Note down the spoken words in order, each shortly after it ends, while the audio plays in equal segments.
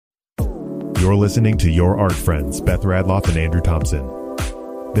You're listening to Your Art Friends, Beth Radloff and Andrew Thompson.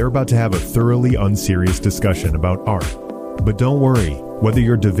 They're about to have a thoroughly unserious discussion about art. But don't worry, whether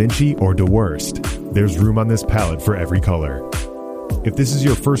you're Da Vinci or Da Worst, there's room on this palette for every color. If this is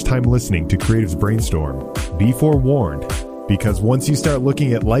your first time listening to Creatives Brainstorm, be forewarned, because once you start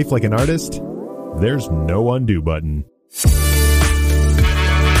looking at life like an artist, there's no undo button.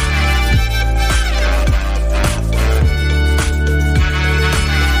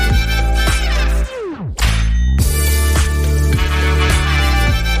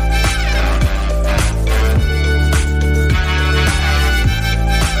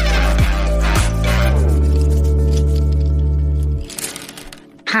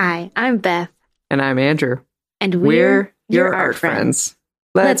 Hi, I'm Beth. And I'm Andrew. And we're your art friends.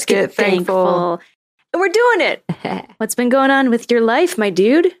 Let's get thankful. And we're doing it. What's been going on with your life, my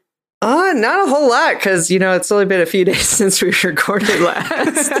dude? Not a whole lot, because, it's only been a few days since we recorded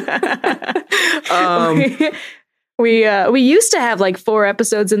last. We used to have like 4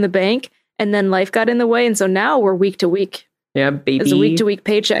 episodes in the bank, and then life got in the way, and so now we're week to week. Yeah, baby. It's a week-to-week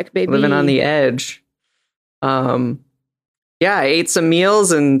paycheck, baby. Living on the edge. Yeah, I ate some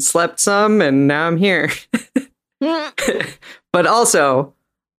meals and slept some, and now I'm here. But also,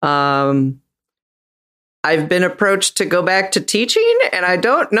 I've been approached to go back to teaching, and I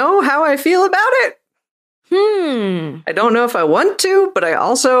don't know how I feel about it. I don't know if I want to, but I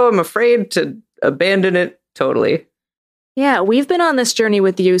also am afraid to abandon it totally. Yeah, we've been on this journey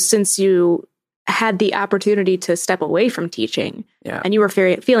with you since you had the opportunity to step away from teaching. Yeah. And you were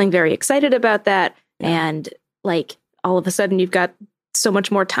feeling very excited about that. Yeah. And like, all of a sudden you've got so much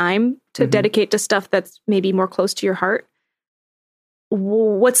more time to dedicate to stuff that's maybe more close to your heart.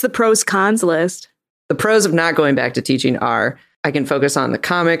 What's the pros cons list? The pros of not going back to teaching are I can focus on the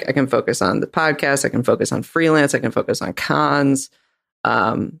comic, I can focus on the podcast, I can focus on freelance, I can focus on cons.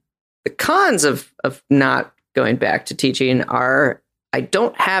 The cons of not going back to teaching are I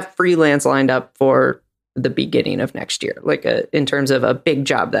don't have freelance lined up for the beginning of next year, like in terms of a big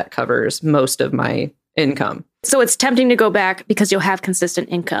job that covers most of my income. So it's tempting to go back because you'll have consistent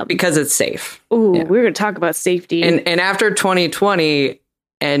income. Because it's safe. Ooh, yeah. We're going to talk about safety. And after 2020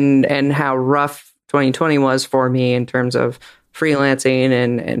 and how rough 2020 was for me in terms of freelancing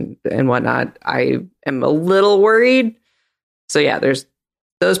and whatnot, I am a little worried. So yeah, there's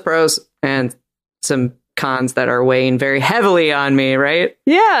those pros and some cons that are weighing very heavily on me, right?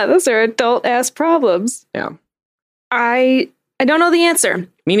 Yeah, those are adult-ass problems. Yeah. I don't know the answer.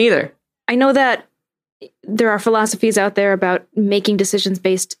 Me neither. I know that there are philosophies out there about making decisions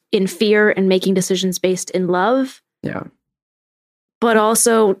based in fear and making decisions based in love. Yeah. But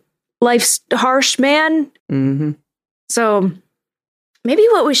also, life's harsh, man. Mm-hmm. So maybe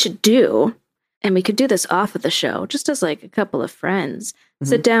what we should do, and we could do this off of the show, just as like a couple of friends,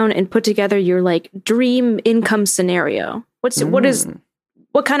 sit down and put together your like dream income scenario. What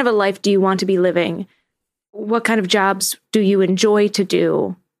kind of a life do you want to be living? What kind of jobs do you enjoy to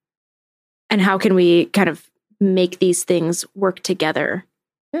do? And how can we kind of make these things work together?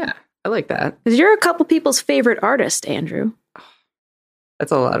 Yeah, I like that. Because you're a couple people's favorite artist, Andrew.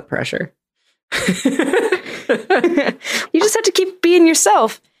 That's a lot of pressure. You just have to keep being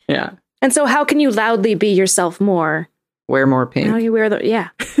yourself. Yeah. And so how can you loudly be yourself more? Wear more pink. How you wear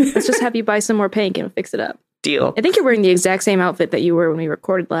let's just have you buy some more pink and fix it up. Deal. I think you're wearing the exact same outfit that you were when we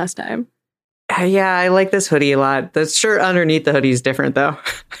recorded last time. Yeah, I like this hoodie a lot. The shirt underneath the hoodie is different, though.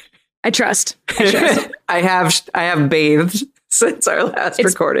 I trust. I have bathed since our last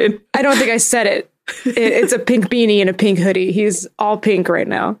recording. I don't think I said it. It's a pink beanie and a pink hoodie. He's all pink right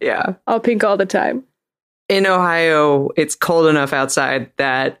now. Yeah. All pink all the time. In Ohio, it's cold enough outside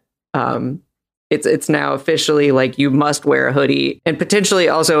that it's now officially like you must wear a hoodie and potentially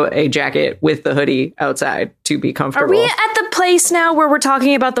also a jacket with the hoodie outside to be comfortable. Are we at the place now where we're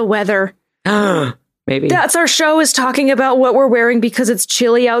talking about the weather? Maybe. That's our show is talking about what we're wearing because it's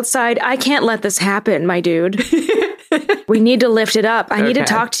chilly outside. I can't let this happen, my dude. We need to lift it up. I need to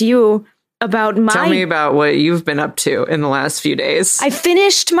talk to you about Tell me about what you've been up to in the last few days. I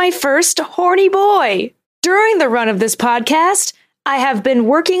finished my first horny boy. During the run of this podcast, I have been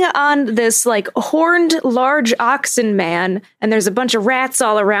working on this like horned large oxen man, and there's a bunch of rats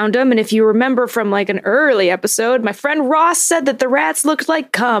all around him. And if you remember from like an early episode, my friend Ross said that the rats looked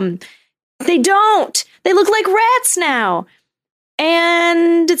like cum. They don't. They look like rats now.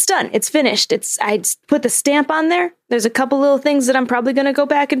 And it's done. It's finished. I put the stamp on there. There's a couple little things that I'm probably going to go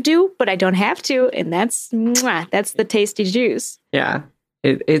back and do, but I don't have to. And that's the tasty juice. Yeah,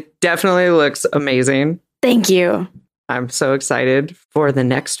 it definitely looks amazing. Thank you. I'm so excited for the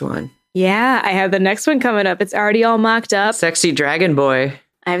next one. Yeah, I have the next one coming up. It's already all mocked up. Sexy Dragon Boy.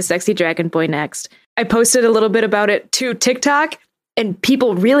 I have Sexy Dragon Boy next. I posted a little bit about it to TikTok, and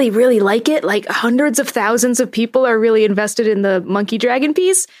people really, really like it. Like hundreds of thousands of people are really invested in the monkey dragon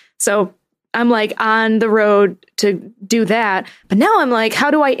piece. So I'm like on the road to do that. But now I'm like, how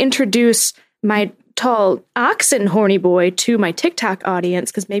do I introduce my tall oxen horny boy to my TikTok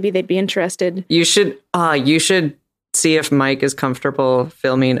audience? Because maybe they'd be interested. You should see if Mike is comfortable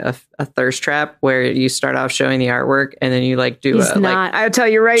filming a thirst trap where you start off showing the artwork and then you like do He's not. I'll tell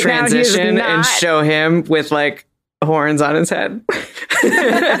you right transition now, and show him with like horns on his head.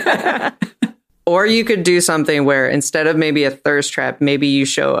 Or you could do something where instead of maybe a thirst trap, maybe you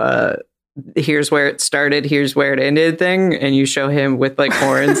show here's where it started, here's where it ended thing, and you show him with like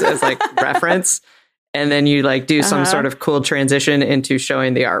horns as like reference, and then you like do some sort of cool transition into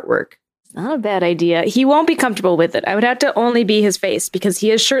showing the artwork. Not a bad idea. He won't be comfortable with it. I would have to only be his face because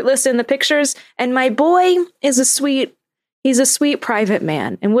he is shirtless in the pictures, and my boy is he's a sweet private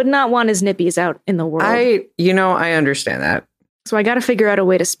man and would not want his nippies out in the world. I understand that. So I got to figure out a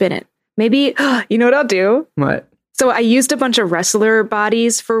way to spin it. Maybe, you know what I'll do? What? So I used a bunch of wrestler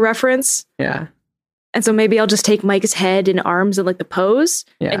bodies for reference. Yeah. And so maybe I'll just take Mike's head and arms and like the pose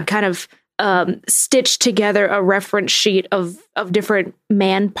and kind of stitch together a reference sheet of different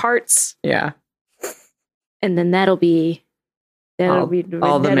man parts. Yeah. And then that'll be all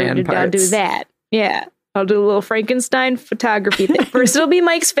the man parts. I'll do that. Yeah. I'll do a little Frankenstein photography thing. First it'll be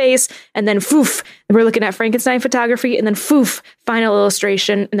Mike's face, and then foof, we're looking at Frankenstein photography, and then foof, final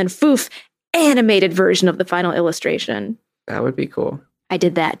illustration, and then foof, animated version of the final illustration. That would be cool. I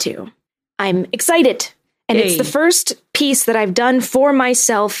did that too. I'm excited. And Yay. It's the first piece that I've done for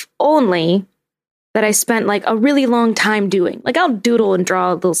myself only that I spent like a really long time doing. Like I'll doodle and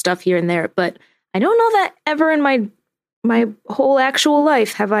draw little stuff here and there, but I don't know that ever in my whole actual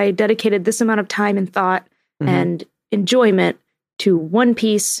life have I dedicated this amount of time and thought and enjoyment to one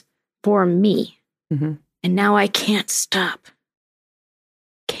piece for me. Mm-hmm. And now I can't stop.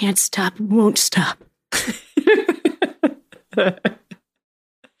 Can't stop, won't stop.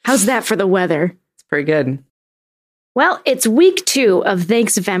 How's that for the weather? It's pretty good. Well, it's week 2 of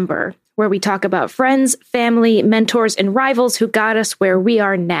Thanksvember, where we talk about friends, family, mentors, and rivals who got us where we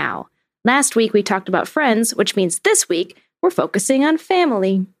are now. Last week, we talked about friends, which means this week, we're focusing on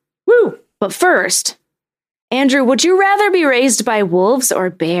family. Woo! But first, Andrew, would you rather be raised by wolves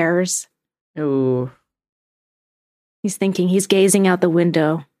or bears? Ooh. He's thinking, he's gazing out the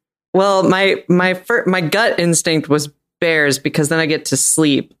window. Well, my gut instinct was bears because then I get to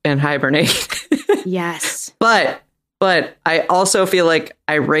sleep and hibernate. Yes. But I also feel like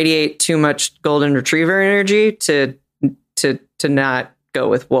I radiate too much golden retriever energy to not go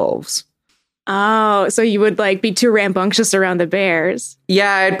with wolves. Oh, so you would like be too rambunctious around the bears.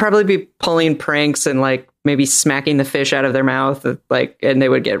 Yeah, I'd probably be pulling pranks and like maybe smacking the fish out of their mouth, like, and they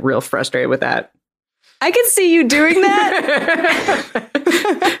would get real frustrated with that. I can see you doing that.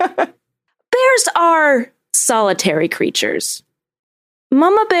 Bears are solitary creatures.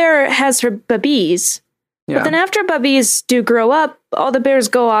 Mama bear has her babies, but then after babies do grow up, all the bears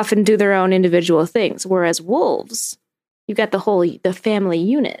go off and do their own individual things. Whereas wolves, you got the family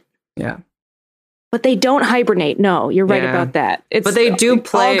unit. Yeah. But they don't hibernate. No, you're right about that. But they do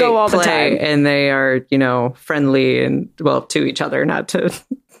play all the time. And they are, friendly and, well, to each other, not to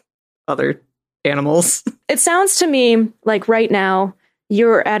other animals. It sounds to me like right now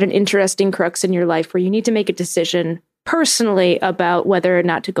you're at an interesting crux in your life where you need to make a decision personally about whether or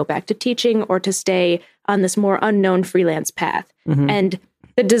not to go back to teaching or to stay on this more unknown freelance path. Mm-hmm. And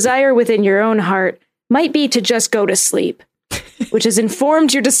the desire within your own heart might be to just go to sleep, which has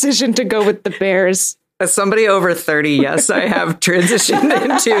informed your decision to go with the bears. As somebody over 30, yes, I have transitioned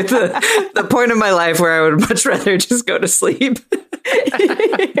into the point of my life where I would much rather just go to sleep.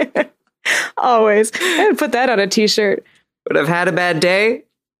 Always. I would put that on a t-shirt. But I've had a bad day,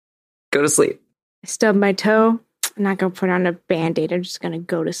 go to sleep. I stubbed my toe. I'm not going to put on a Band-Aid. I'm just going to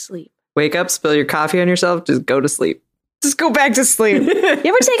go to sleep. Wake up, spill your coffee on yourself, just go to sleep. Just go back to sleep. You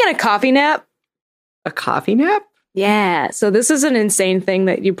ever taken a coffee nap? A coffee nap? Yeah. So this is an insane thing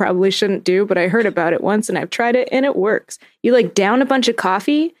that you probably shouldn't do, but I heard about it once and I've tried it and it works. You like down a bunch of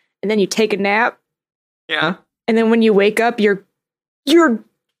coffee and then you take a nap. Yeah. And then when you wake up, you're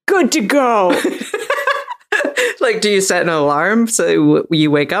good to go. Like, do you set an alarm so you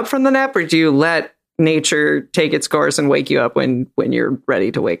wake up from the nap, or do you let nature take its course and wake you up when you're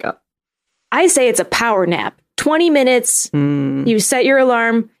ready to wake up? I say it's a power nap. 20 minutes, you set your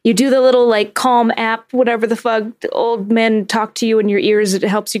alarm, you do the little like Calm app, whatever the fuck, the old men talk to you in your ears, it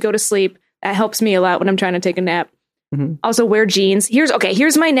helps you go to sleep. That helps me a lot when I'm trying to take a nap. Mm-hmm. Also wear jeans.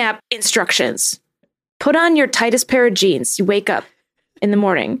 Here's my nap instructions. Put on your tightest pair of jeans. You wake up. in the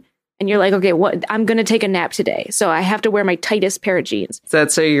morning and you're like, okay, what? I'm going to take a nap today. So I have to wear my tightest pair of jeans. Does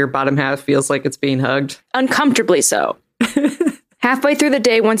that say your bottom half feels like it's being hugged? Uncomfortably so. Halfway through the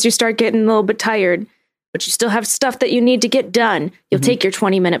day, once you start getting a little bit tired, but you still have stuff that you need to get done, you'll take your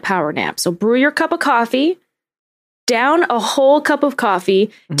 20-minute power nap. So brew your cup of coffee, down a whole cup of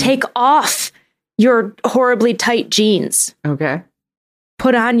coffee, take off your horribly tight jeans. Okay.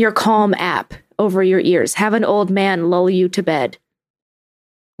 Put on your Calm app over your ears. Have an old man lull you to bed.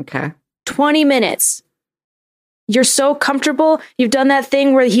 Okay. 20 minutes. You're so comfortable. You've done that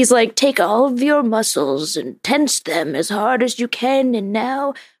thing where he's like, take all of your muscles and tense them as hard as you can. And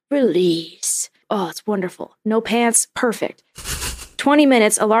now release. Oh, it's wonderful. No pants. Perfect. 20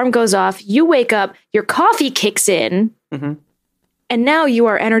 minutes. Alarm goes off. You wake up. Your coffee kicks in. And now you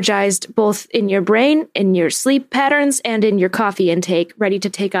are energized both in your brain, in your sleep patterns, and in your coffee intake, ready to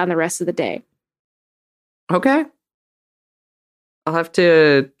take on the rest of the day. Okay. I'll have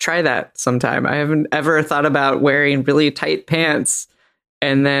to try that sometime. I haven't ever thought about wearing really tight pants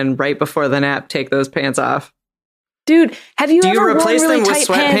and then right before the nap, take those pants off. Dude, have you do ever you replace worn really them with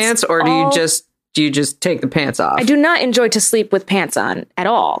sweatpants or do you just take the pants off? I do not enjoy to sleep with pants on at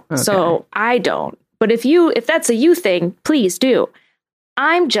all. Okay. So I don't. But if that's a you thing, please do.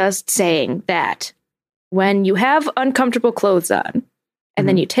 I'm just saying that when you have uncomfortable clothes on and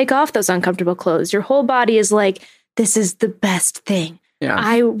then you take off those uncomfortable clothes, your whole body is like, this is the best thing. Yeah.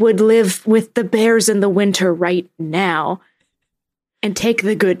 I would live with the bears in the winter right now and take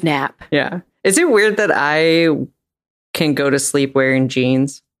the good nap. Yeah. Is it weird that I can go to sleep wearing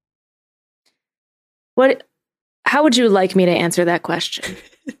jeans? How would you like me to answer that question?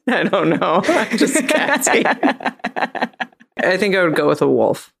 I don't know. I'm just asking. I think I would go with a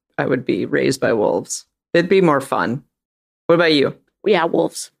wolf. I would be raised by wolves. It'd be more fun. What about you? Yeah,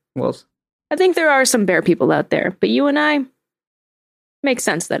 wolves. Wolves. I think there are some bear people out there, but you and I, makes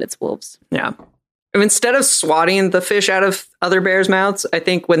sense that it's wolves. Yeah. I mean, instead of swatting the fish out of other bears' mouths, I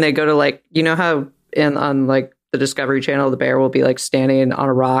think when they go to like, you know how on like the Discovery Channel, the bear will be like standing on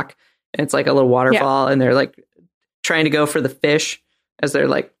a rock and it's like a little waterfall and they're like trying to go for the fish as they're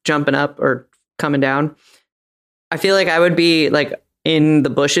like jumping up or coming down. I feel like I would be like in the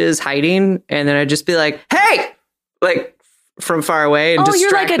bushes hiding and then I'd just be like, hey, like from far away and distract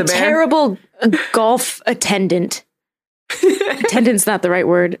you're like a the bear. terrible golf attendant. Attendant's not the right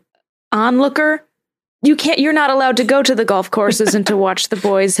word. Onlooker. You're not allowed to go to the golf courses and to watch the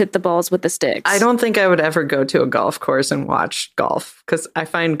boys hit the balls with the sticks. I don't think I would ever go to a golf course and watch golf because I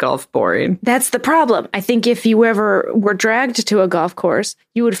find golf boring. That's the problem. I think if you ever were dragged to a golf course,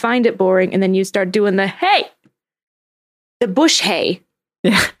 you would find it boring and then you start doing the bush hay.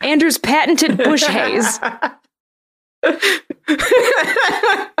 Yeah. Andrew's patented bush haze.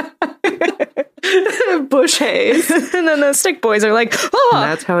 Bush haze. And then the stick boys are like, oh.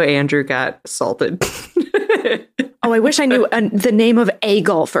 And that's how Andrew got assaulted. Oh, I wish I knew the name of a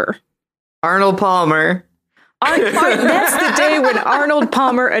golfer. Arnold Palmer. That's the day when Arnold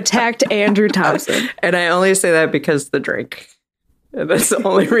Palmer attacked Andrew Thompson. And I only say that because the drink. That's the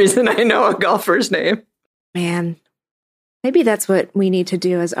only reason I know a golfer's name. Man, maybe that's what we need to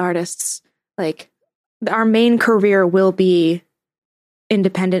do as artists. Like, our main career will be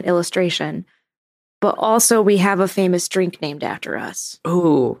independent illustration, but also we have a famous drink named after us.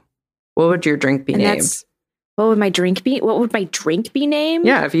 Ooh, what would your drink be named? What would my drink be? What would my drink be named?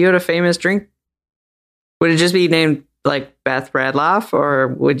 Yeah, if you had a famous drink, would it just be named like Beth Radloff, or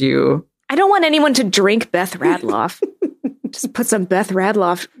would you? I don't want anyone to drink Beth Radloff. Just put some Beth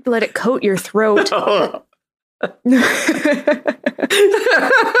Radloff, let it coat your throat. Oh.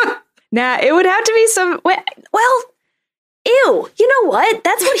 Nah, it would have to be some. Well, ew. You know what?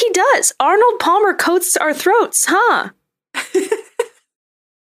 That's what he does. Arnold Palmer coats our throats, huh?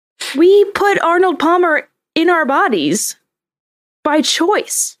 We put Arnold Palmer in our bodies by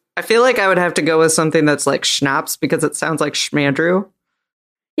choice. I feel like I would have to go with something that's like schnapps because it sounds like schmandrew.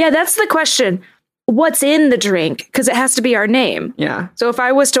 Yeah, that's the question. What's in the drink? Because it has to be our name. Yeah. So if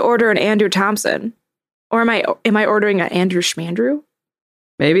I was to order an Andrew Thompson, or am I ordering an Andrew Schmandrew?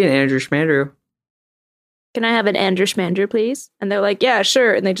 Maybe an Andrew Schmandrew. Can I have an Andrew Schmandrew, please? And they're like, yeah,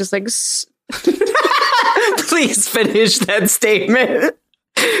 sure. And they just like... Please finish that statement.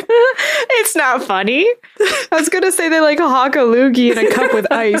 It's not funny. I was going to say they like hawk a loogie in a cup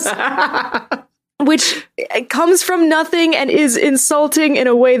with ice. Which comes from nothing and is insulting in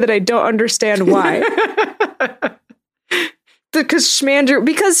a way that I don't understand why. Because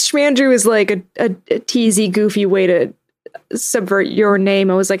Schmandrew is like a teasy, goofy way to subvert your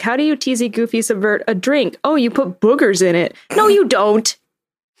name. I was like, how do you teasy, goofy subvert a drink? Oh, you put boogers in it. No, you don't.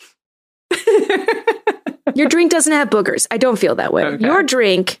 Your drink doesn't have boogers. I don't feel that way. Okay. Your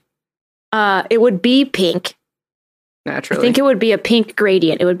drink, it would be pink. Naturally. I think it would be a pink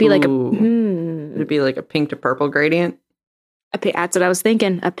gradient. It would be like It'd be like a pink to purple gradient. That's what I was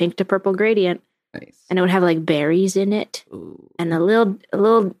thinking. A pink to purple gradient. Nice. And it would have like berries in it. Ooh. And a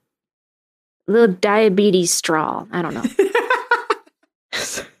little diabetes straw. I don't know.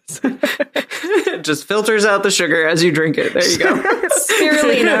 Just filters out the sugar as you drink it. There you go.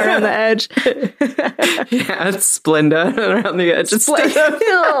 Spirulina around the edge. Yeah, it's Splenda around the edge.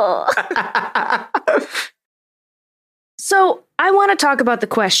 So I want to talk about the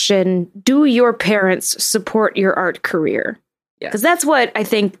question, do your parents support your art career? Because that's what I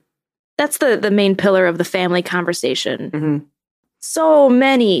think, that's the main pillar of the family conversation. Mm-hmm. So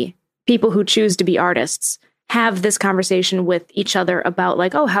many people who choose to be artists have this conversation with each other about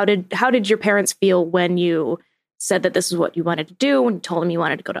like, oh, how did your parents feel when you said that this is what you wanted to do, when you told them you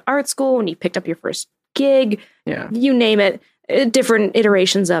wanted to go to art school, when you picked up your first gig, you name it, different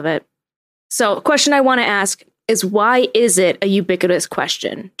iterations of it. So a question I want to ask is, why is it a ubiquitous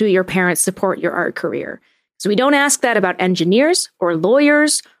question? Do your parents support your art career? So we don't ask that about engineers or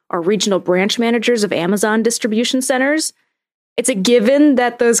lawyers or regional branch managers of Amazon distribution centers. It's a given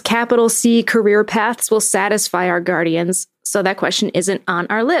that those capital C career paths will satisfy our guardians, so that question isn't on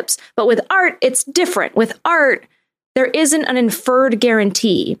our lips. But with art, it's different. With art, there isn't an inferred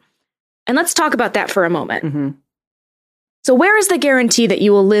guarantee. And let's talk about that for a moment. Mm-hmm. So where is the guarantee that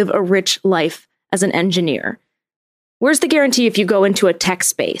you will live a rich life as an engineer? Where's the guarantee if you go into a tech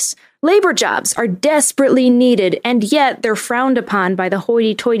space? Labor jobs are desperately needed, and yet they're frowned upon by the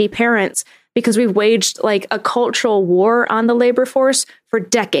hoity-toity parents because we've waged like a cultural war on the labor force for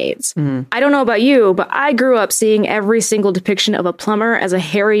decades. Mm-hmm. I don't know about you, but I grew up seeing every single depiction of a plumber as a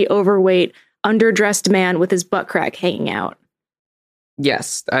hairy, overweight, underdressed man with his butt crack hanging out.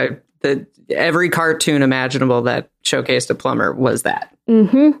 Yes, every cartoon imaginable that showcased a plumber was that.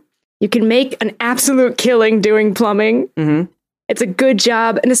 Mm-hmm. You can make an absolute killing doing plumbing. Mm-hmm. It's a good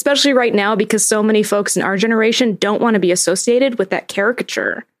job, and especially right now because so many folks in our generation don't want to be associated with that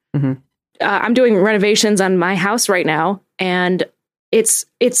caricature. Mm-hmm. I'm doing renovations on my house right now, and it's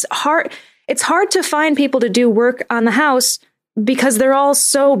hard. It's hard to find people to do work on the house because they're all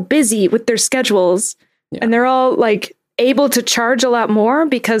so busy with their schedules, and they're all like able to charge a lot more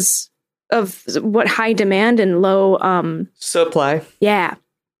because of what high demand and low supply. Yeah.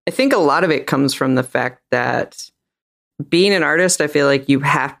 I think a lot of it comes from the fact that being an artist, I feel like you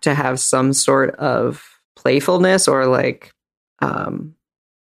have to have some sort of playfulness or like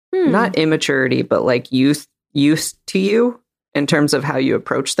not immaturity, but like youth to you in terms of how you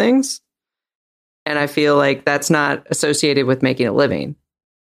approach things. And I feel like that's not associated with making a living.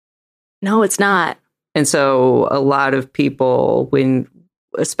 No, it's not. And so a lot of people,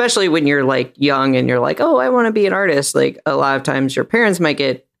 especially when you're like young and you're like, oh, I want to be an artist, like a lot of times your parents might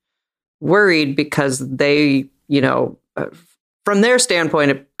get worried because they, from their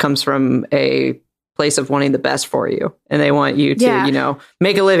standpoint, it comes from a place of wanting the best for you. And they want you to,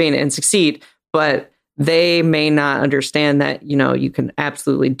 make a living and succeed. But they may not understand that, you can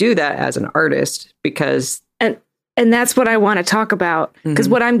absolutely do that as an artist because. And that's what I want to talk about. Because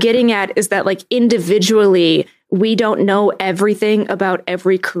what I'm getting at is that like individually, we don't know everything about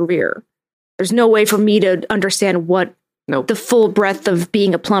every career. There's no way for me to understand what the full breadth of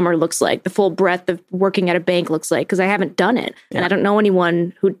being a plumber looks like, the full breadth of working at a bank looks like, because I haven't done it. Yeah. And I don't know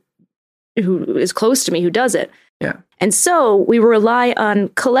anyone who is close to me who does it. Yeah. And so we rely on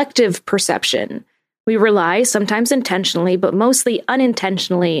collective perception. We rely, sometimes intentionally, but mostly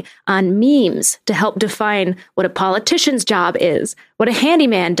unintentionally, on memes to help define what a politician's job is, what a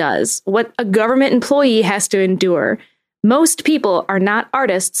handyman does, what a government employee has to endure. Most people are not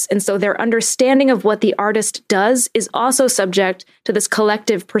artists, and so their understanding of what the artist does is also subject to this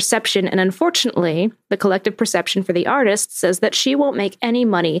collective perception. And unfortunately, the collective perception for the artist says that she won't make any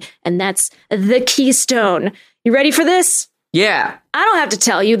money, and that's the keystone. You ready for this? Yeah. I don't have to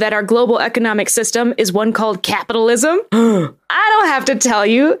tell you that our global economic system is one called capitalism. I don't have to tell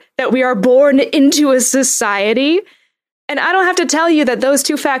you that we are born into a society. And I don't have to tell you that those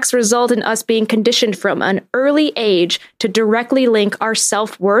two facts result in us being conditioned from an early age to directly link our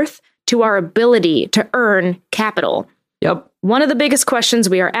self-worth to our ability to earn capital. Yep. One of the biggest questions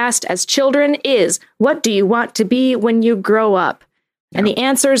we are asked as children is, what do you want to be when you grow up? And the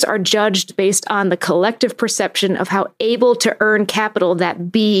answers are judged based on the collective perception of how able to earn capital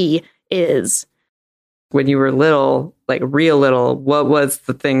that B is. When you were little, like real little, what was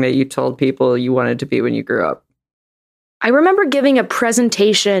the thing that you told people you wanted to be when you grew up? I remember giving a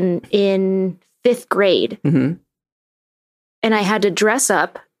presentation in 5th grade. Mm-hmm. And I had to dress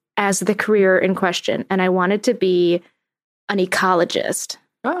up as the career in question, and I wanted to be an ecologist.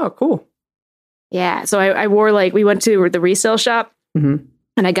 Oh, cool. Yeah. So I wore we went to the resale shop Mm-hmm.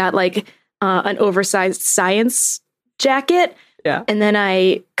 and I got an oversized science jacket. Yeah. And then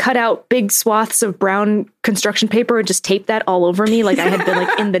I cut out big swaths of brown construction paper and just taped that all over me like I had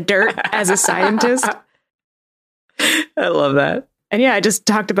been in the dirt as a scientist. I love that. And yeah, I just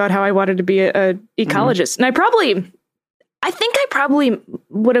talked about how I wanted to be a ecologist. And I think I probably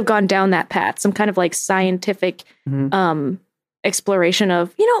would have gone down that path, some kind of scientific exploration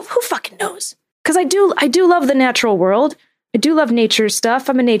of, who fucking knows? Because I do love the natural world. I do love nature stuff.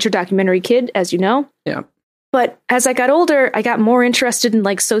 I'm a nature documentary kid, as you know. Yeah. But as I got older, I got more interested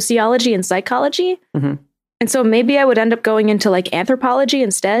in sociology and psychology. Mm-hmm. And so maybe I would end up going into anthropology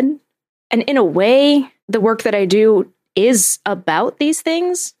instead. And in a way, the work that I do is about these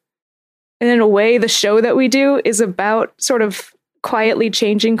things. And in a way, the show that we do is about sort of quietly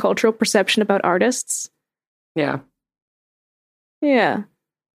changing cultural perception about artists. Yeah. Yeah.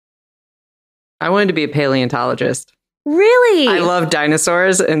 I wanted to be a paleontologist. Really? I love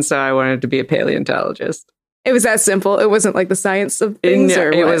dinosaurs, and so I wanted to be a paleontologist. It was that simple. It wasn't the science of things.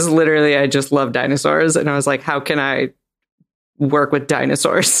 It was literally, I just love dinosaurs, and I was like, how can I work with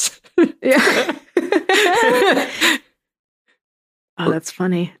dinosaurs? Yeah. Oh, that's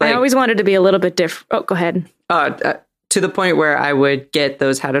funny. I always wanted to be a little bit different. Oh, go ahead. To the point where I would get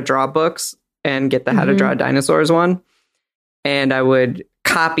those how to draw books and get the how to draw dinosaurs one, and I would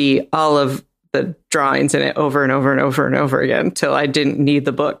copy all of the drawings in it over and over and over and over again till I didn't need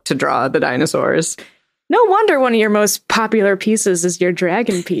the book to draw the dinosaurs. No wonder one of your most popular pieces is your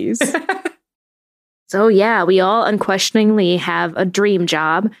dragon piece. So yeah, we all unquestioningly have a dream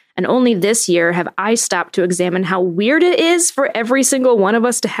job, and only this year have I stopped to examine how weird it is for every single one of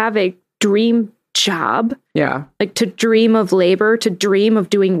us to have a dream job. Yeah. To dream of labor, to dream of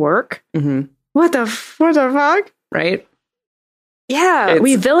doing work. Mm-hmm. What the fuck? Right? Yeah,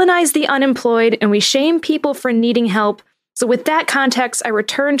 we villainize the unemployed and we shame people for needing help. So with that context, I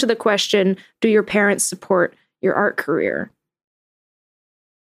return to the question, do your parents support your art career?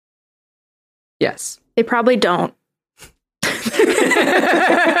 Yes. They probably don't.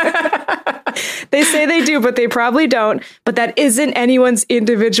 They say they do, but they probably don't. But that isn't anyone's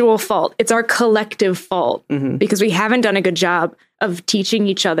individual fault. It's our collective fault because we haven't done a good job of teaching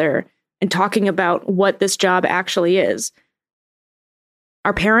each other and talking about what this job actually is.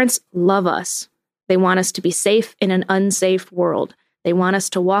 Our parents love us. They want us to be safe in an unsafe world. They want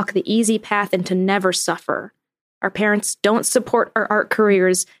us to walk the easy path and to never suffer. Our parents don't support our art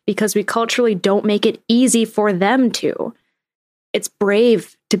careers because we culturally don't make it easy for them to. It's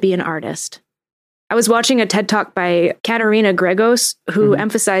brave to be an artist. I was watching a TED Talk by Katerina Gregos, who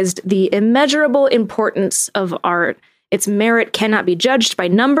emphasized the immeasurable importance of art. Its merit cannot be judged by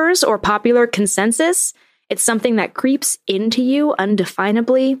numbers or popular consensus. It's something that creeps into you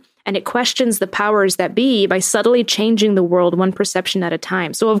undefinably, and it questions the powers that be by subtly changing the world one perception at a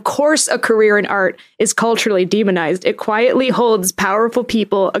time. So of course a career in art is culturally demonized. It quietly holds powerful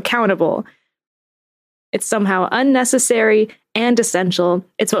people accountable. It's somehow unnecessary and essential.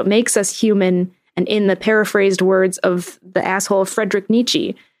 It's what makes us human. And in the paraphrased words of the asshole Friedrich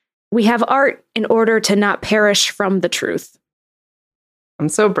Nietzsche, we have art in order to not perish from the truth. I'm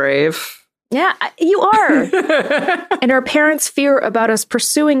so brave. Yeah, you are. And our parents' fear about us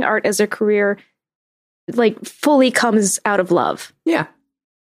pursuing art as a career, fully comes out of love. Yeah.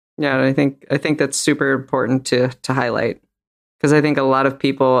 Yeah, I think that's super important to highlight, because I think a lot of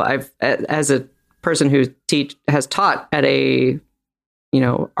people, as a person who has taught at a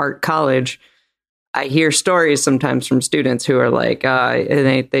art college, I hear stories sometimes from students who are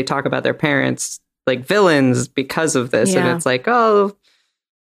and they talk about their parents like villains because of this, and it's oh,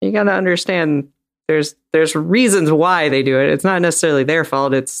 you got to understand there's reasons why they do it. It's not necessarily their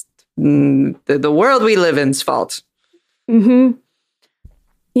fault. It's the world we live in's fault. Mm-hmm.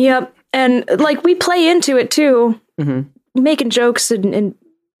 Yep. And we play into it too, making jokes and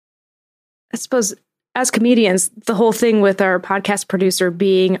I suppose as comedians, the whole thing with our podcast producer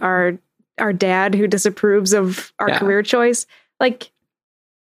being our dad who disapproves of our career choice.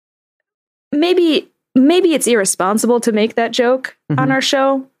 Maybe it's irresponsible to make that joke on our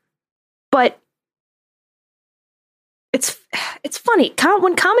show, but it's funny.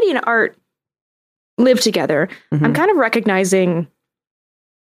 When comedy and art live together, I'm kind of recognizing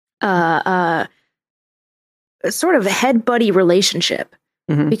a sort of a head buddy relationship,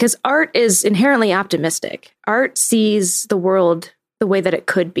 because art is inherently optimistic. Art sees the world the way that it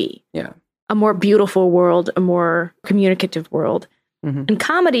could be. Yeah. A more beautiful world, a more communicative world. And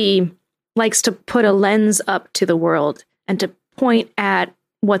comedy likes to put a lens up to the world and to point at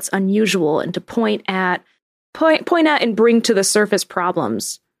what's unusual and to point out and bring to the surface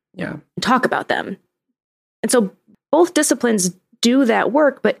problems. Yeah. And talk about them. And so both disciplines do that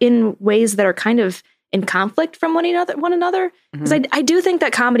work, but in ways that are kind of in conflict from one another. Because I do think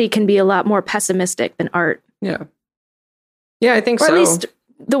that comedy can be a lot more pessimistic than art. Yeah. Yeah, I think or so. Or at least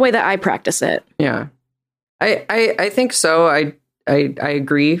the way that I practice it. Yeah. I think so. I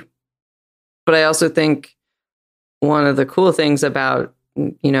agree. But I also think one of the cool things about,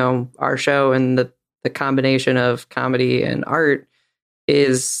 our show and the combination of comedy and art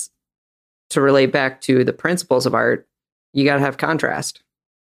is to relate back to the principles of art. You got to have contrast.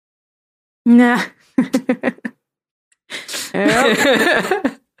 Nah.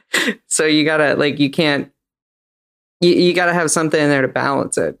 So you got to you got to have something in there to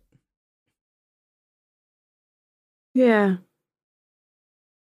balance it. Yeah.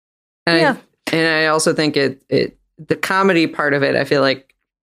 And I also think the comedy part of it, I feel like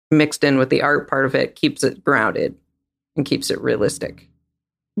mixed in with the art part of it keeps it grounded and keeps it realistic.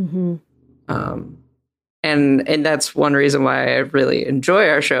 Mm-hmm. And that's one reason why I really enjoy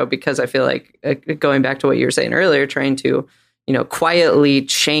our show, because I feel like going back to what you were saying earlier, trying to, quietly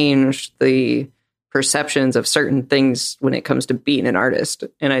change the perceptions of certain things when it comes to being an artist.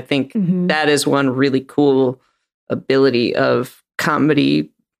 And I think that is one really cool ability of comedy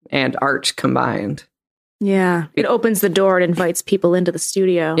and art combined. Yeah. It opens the door and invites people into the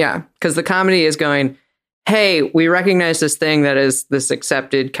studio. Yeah. Because the comedy is going, hey, we recognize this thing that is this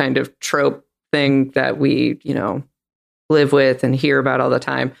accepted kind of trope thing that we, live with and hear about all the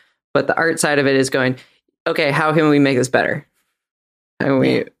time. But the art side of it is going, okay, how can we make this better? How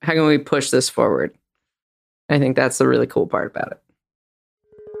can we push this forward? I think that's the really cool part about it.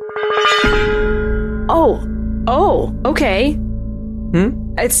 Oh, okay.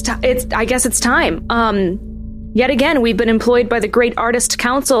 I guess it's time. Yet again, we've been employed by the Great Artist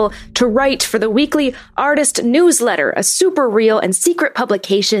Council to write for the weekly Artist Newsletter, a super real and secret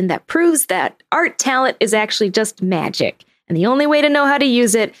publication that proves that art talent is actually just magic. And the only way to know how to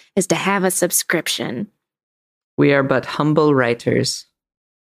use it is to have a subscription. We are but humble writers.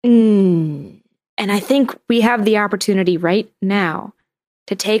 And I think we have the opportunity right now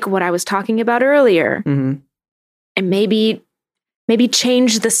to take what I was talking about earlier and maybe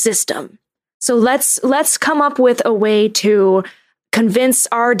change the system. So let's come up with a way to convince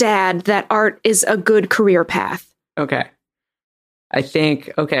our dad that art is a good career path. Okay.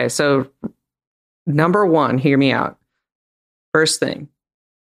 So number one, hear me out. First thing.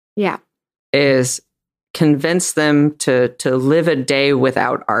 Yeah. Is convince them to live a day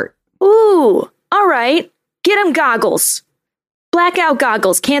without art. Ooh, all right. Get him goggles. Blackout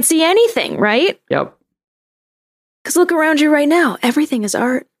goggles. Can't see anything, right? Yep. Because look around you right now. Everything is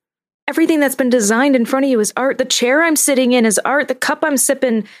art. Everything that's been designed in front of you is art. The chair I'm sitting in is art. The cup I'm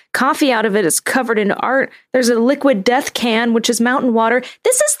sipping coffee out of it is covered in art. There's a liquid death can, which is mountain water.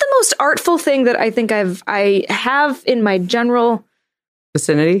 This is the most artful thing that I think I have in my general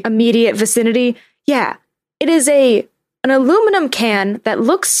immediate vicinity. Yeah. It is an aluminum can that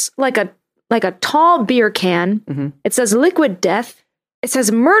looks like a tall beer can. It says liquid death. It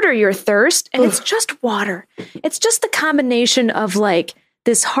says murder your thirst. And it's just water. It's just the combination of like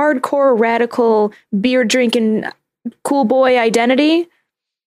this hardcore radical beer drinking cool boy identity.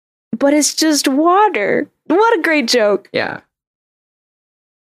 But it's just water. What a great joke. Yeah.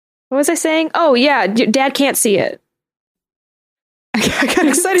 What was I saying? Oh yeah. Dad can't see it. I got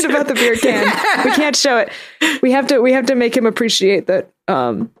excited about the beer can. We can't show it. We have to make him appreciate that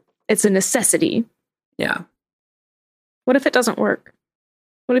it's a necessity. Yeah. What if it doesn't work?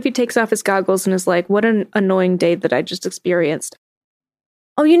 What if he takes off his goggles and is like, what an annoying day that I just experienced?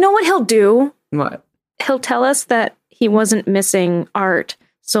 Oh, you know what he'll do? What? He'll tell us that he wasn't missing art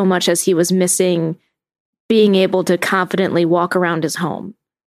so much as he was missing being able to confidently walk around his home.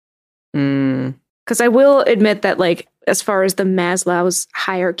 Because I will admit that, like, as far as the Maslow's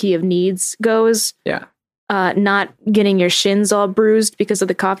hierarchy of needs goes, not getting your shins all bruised because of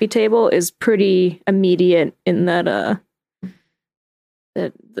the coffee table is pretty immediate in that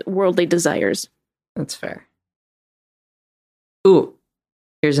the worldly desires. That's fair. Ooh,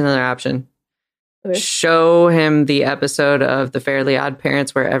 here's another option. Okay. Show him the episode of The Fairly Odd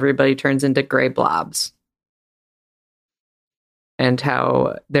Parents where everybody turns into gray blobs. And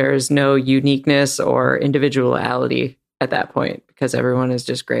how there's no uniqueness or individuality at that point because everyone is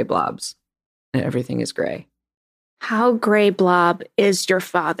just gray blobs and everything is gray. How gray blob is your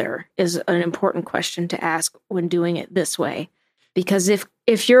father is an important question to ask when doing it this way. Because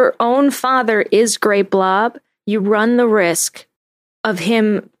if your own father is gray blob, you run the risk of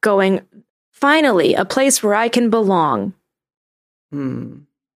him going, finally, a place where I can belong.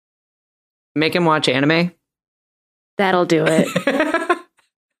 Make him watch anime. That'll do it.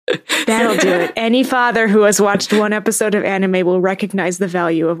 That'll do it. Any father who has watched one episode of anime will recognize the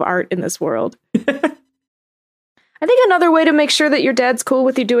value of art in this world. I think another way to make sure that your dad's cool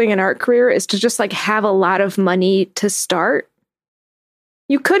with you doing an art career is to just like have a lot of money to start.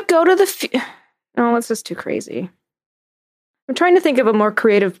 You could go to the... No, that's just too crazy. I'm trying to think of a more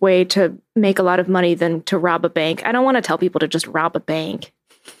creative way to make a lot of money than to rob a bank. I don't want to tell people to just rob a bank.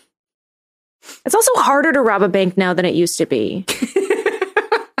 It's also harder to rob a bank now than it used to be.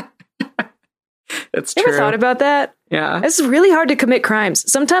 That's you true. ever thought about that? Yeah. It's really hard to commit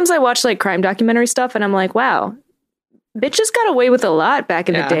crimes. Sometimes I watch like crime documentary stuff and I'm like, wow, bitches got away with a lot back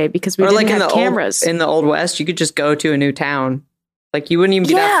in the day because we didn't have cameras. In the Old West, you could just go to a new town. Like you wouldn't even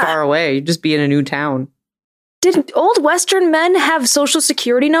be that far away. You'd just be in a new town. Did old Western men have social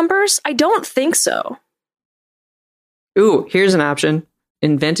security numbers? I don't think so. Ooh, here's an option.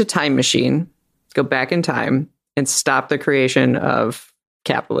 Invent a time machine, go back in time, and stop the creation of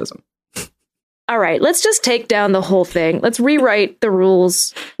capitalism. All right, let's just take down the whole thing. Let's rewrite the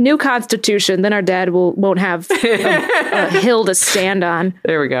rules. New constitution. Then our dad won't have a hill to stand on.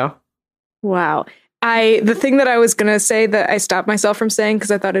 There we go. Wow. The thing that I was going to say that I stopped myself from saying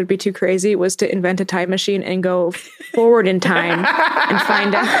because I thought it'd be too crazy was to invent a time machine and go forward in time and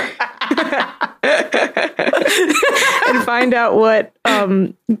find out what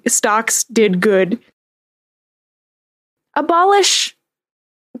stocks did good. Abolish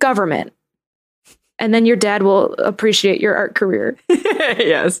government. And then your dad will appreciate your art career.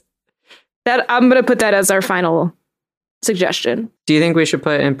 Yes. I'm going to put that as our final suggestion. Do you think we should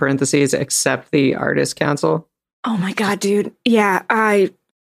put in parentheses, except the Artist Council? Oh my God, dude. Yeah,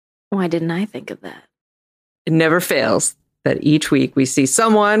 why didn't I think of that? It never fails that each week we see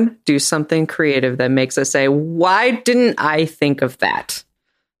someone do something creative that makes us say, why didn't I think of that?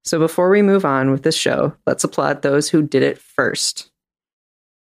 So before we move on with this show, let's applaud those who did it first.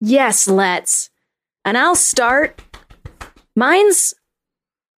 Yes, let's. And I'll start. Mine's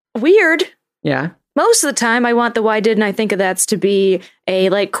weird. Yeah. Most of the time, I want the why didn't I think of that's to be a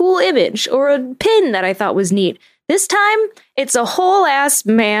like cool image or a pin that I thought was neat. This time, it's a whole ass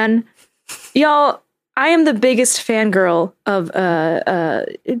man. Y'all, I am the biggest fangirl of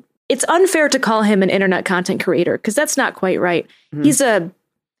it's unfair to call him an internet content creator because that's not quite right. Mm-hmm. He's a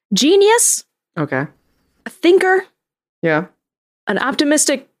genius. Okay. A thinker. Yeah. An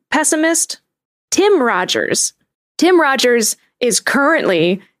optimistic pessimist. Tim Rogers. Tim Rogers is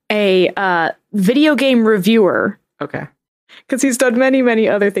currently a video game reviewer. Okay. Because he's done many, many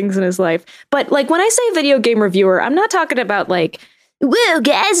other things in his life. But like when I say video game reviewer, I'm not talking about like, well,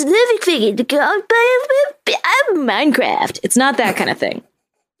 guys, Minecraft. It's not that kind of thing.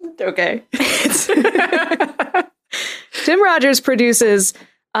 Okay. Tim Rogers produces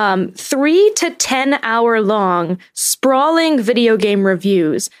 3 to 10 hour long sprawling video game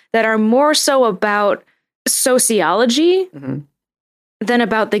reviews that are more so about sociology than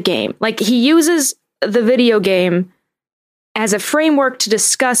about the game. Like he uses the video game as a framework to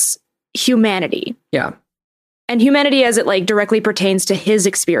discuss humanity. Yeah. And humanity as it like directly pertains to his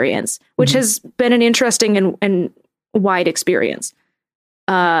experience, which has been an interesting and wide experience.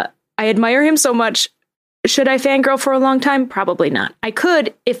 I admire him so much. Should I fangirl for a long time? Probably not. I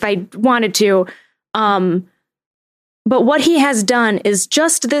could if I wanted to. But what he has done is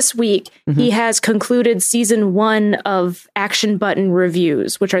just this week, he has concluded season 1 of Action Button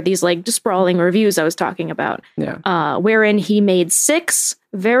Reviews, which are these like sprawling reviews I was talking about. Yeah. Wherein he made 6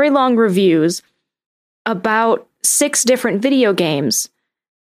 very long reviews about 6 different video games,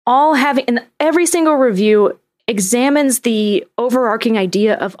 all having, and every single review examines the overarching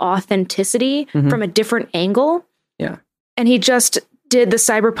idea of authenticity from a different angle. Yeah. And he just did the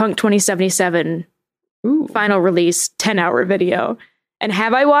Cyberpunk 2077 final release 10-hour video. And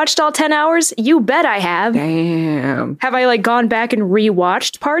have I watched all 10 hours? You bet I have. Damn. Have I like gone back and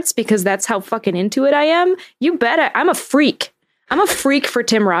rewatched parts because that's how fucking into it I am? You bet I'm a freak. I'm a freak for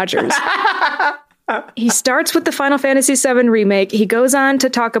Tim Rogers. He starts with the Final Fantasy VII remake. He goes on to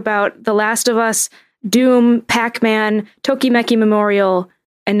talk about The Last of Us, Doom, Pac-Man, Tokimeki Memorial,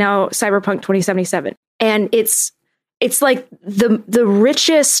 and now Cyberpunk 2077. And it's like the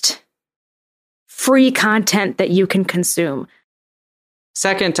richest free content that you can consume.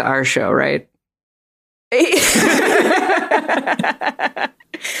 Second to our show, right?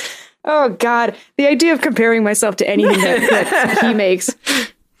 Oh God, the idea of comparing myself to anything that he makes,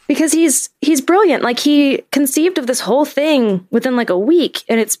 because he's brilliant. Like he conceived of this whole thing within like a week,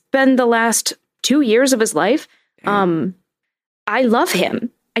 and it's been the last 2 years of his life. I love him.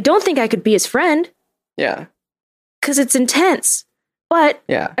 I don't think I could be his friend. Yeah. Because it's intense. But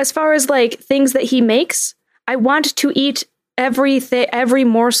Yeah. as far as like things that he makes, I want to eat every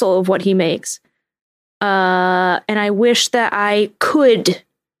morsel of what he makes. And I wish that I could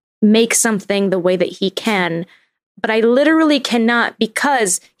make something the way that he can, but I literally cannot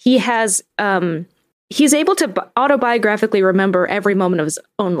because he has he's able to autobiographically remember every moment of his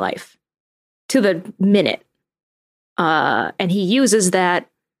own life to the minute. And he uses that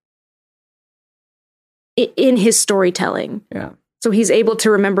in his storytelling. Yeah. So he's able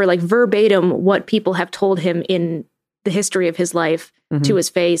to remember like verbatim what people have told him in the history of his life to his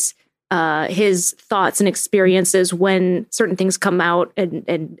face, his thoughts and experiences when certain things come out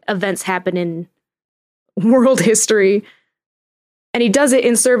and events happen in world history. And he does it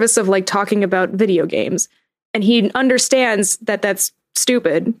in service of like talking about video games. And he understands that that's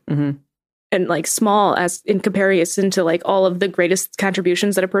stupid and like small as in comparison to like all of the greatest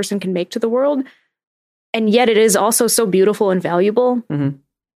contributions that a person can make to the world. And yet it is also so beautiful and valuable. And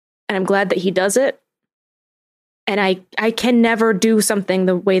I'm glad that he does it. And I can never do something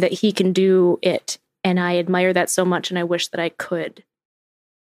the way that he can do it. And I admire that so much. And I wish that I could.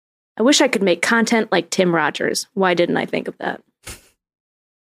 I wish I could make content like Tim Rogers. Why didn't I think of that?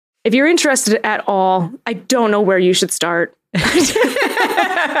 If you're interested at all, I don't know where you should start.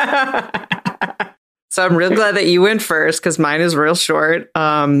 So I'm real glad that you went first because mine is real short.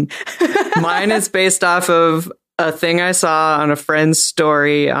 Mine is based off of a thing I saw on a friend's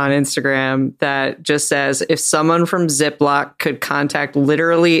story on Instagram that just says, if someone from Ziploc could contact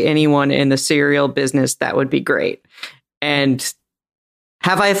literally anyone in the cereal business, that would be great. And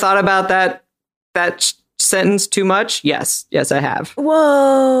have I thought about that sentence too much? Yes, I have.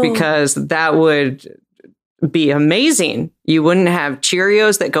 Whoa. Because that would be amazing. You wouldn't have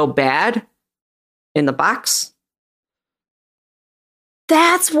Cheerios that go bad in the box.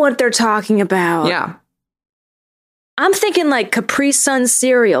 That's what they're talking about. Yeah. I'm thinking like Capri Sun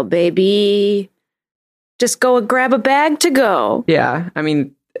cereal, baby. Just go grab a bag to go. Yeah. I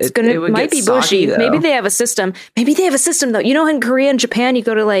mean, it would might get be soggy, bushy. though. Maybe they have a system. Though. You know, in Korea and Japan, you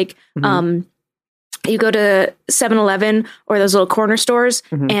go to like you go to 7-Eleven or those little corner stores,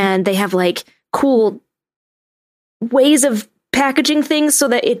 and they have like cool ways of packaging things so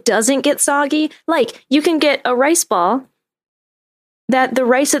that it doesn't get soggy. Like you can get a rice ball that the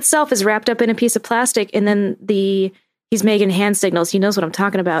rice itself is wrapped up in a piece of plastic, and then he's making hand signals. He knows what I'm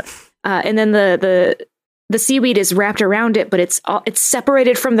talking about. And then the seaweed is wrapped around it, but it's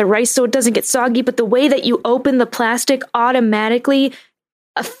separated from the rice so it doesn't get soggy. But the way that you open the plastic automatically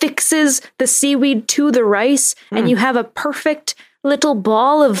affixes the seaweed to the rice, and you have a perfect little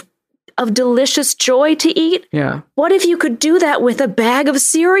ball of delicious joy to eat. Yeah. What if you could do that with a bag of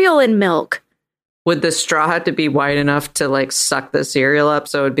cereal and milk? Would the straw have to be wide enough to like suck the cereal up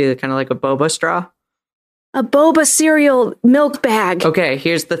so it would be kind of like a boba straw? A boba cereal milk bag. Okay,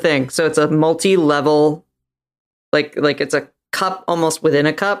 here's the thing. So it's a multi-level, like it's a cup almost within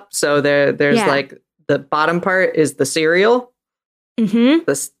a cup. So there's like the bottom part is the cereal.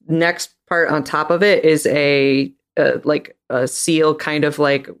 The next part on top of it is a seal, kind of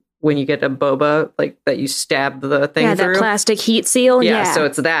like when you get a boba, like that you stab the thing through. That plastic heat seal. Yeah, so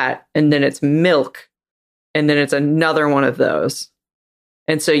it's that, and then it's milk, and then it's another one of those.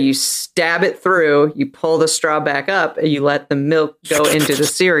 And so you stab it through, you pull the straw back up, and you let the milk go into the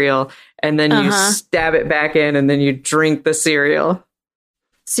cereal, and then you stab it back in, and then you drink the cereal.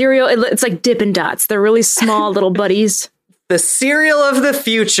 Cereal, it's like Dippin' Dots. They're really small little buddies. The cereal of the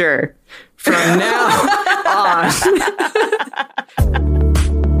future from now on.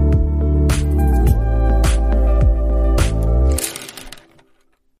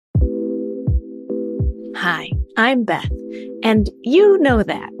 Hi, I'm Beth, and you know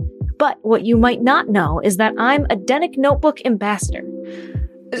that. But what you might not know is that I'm a Denik Notebook ambassador.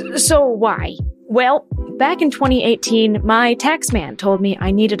 So why? Well, back in 2018, my tax man told me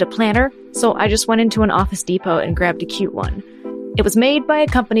I needed a planner, so I just went into an Office Depot and grabbed a cute one. It was made by a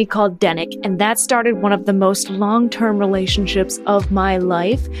company called Denik, and that started one of the most long-term relationships of my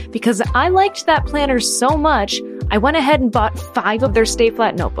life because I liked that planner so much, I went ahead and bought 5 of their Stay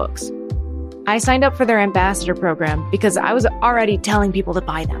Flat notebooks. I signed up for their ambassador program because I was already telling people to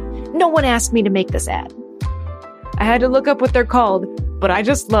buy them. No one asked me to make this ad. I had to look up what they're called, but I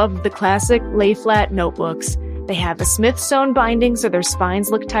just loved the classic lay flat notebooks. They have a Smith sewn binding so their spines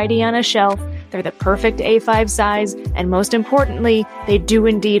look tidy on a shelf. They're the perfect A5 size, and most importantly, they do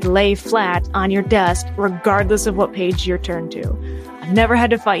indeed lay flat on your desk, regardless of what page you're turned to. I've never had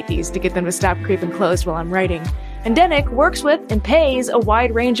to fight these to get them to stop creeping closed while I'm writing. And Denik works with and pays a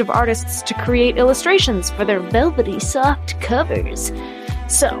wide range of artists to create illustrations for their velvety soft covers.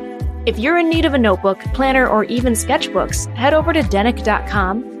 So, If you're in need of a notebook, planner, or even sketchbooks, head over to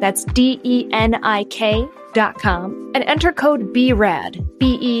Denik.com, that's DENIK.com, and enter code BERAD,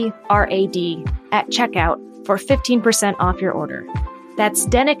 BERAD, at checkout for 15% off your order. That's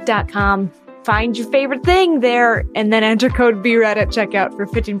Denik.com. Find your favorite thing there, and then enter code BERAD at checkout for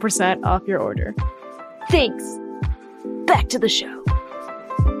 15% off your order. Thanks. Back to the show.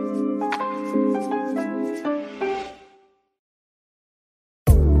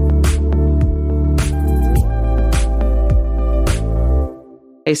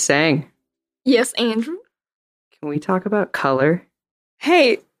 Hey, Sang, Yes, Andrew? can we talk about color?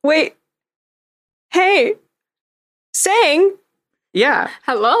 Hey, wait. Hey, Sang, Yeah.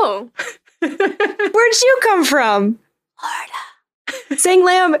 Hello. where'd you come from? Florida. Sang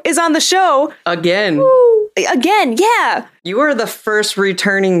Lam is on the show. Again, Again, yeah. you are the first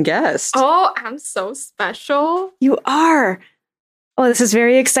returning guest. Oh, I'm so special. You are. Oh, this is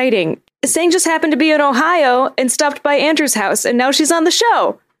very exciting. Sang just happened to be in Ohio and stopped by Andrew's house, and now she's on the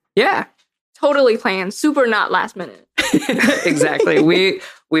show. Yeah, Totally planned. Super not last minute. exactly.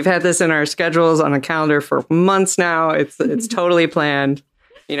 We've had this in our schedules on a calendar for months now. It's totally planned.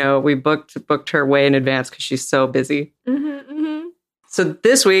 You know, we booked her way in advance because she's so busy. So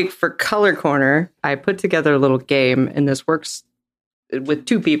this week for Color Corner, I put together a little game, and this works with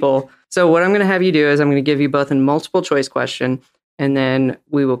two people. So what I'm going to have you do is I'm going to give you both a multiple choice question, and then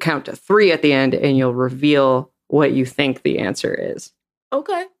we will count to 3 at the end, and you'll reveal what you think the answer is.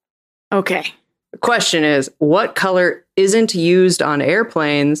 Okay. Okay. The question is, what color isn't used on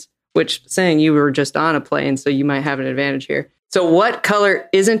airplanes? Which, saying you were just on a plane, so you might have an advantage here. So what color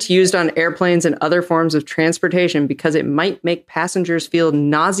isn't used on airplanes and other forms of transportation because it might make passengers feel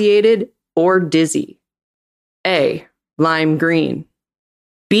nauseated or dizzy? A, lime green.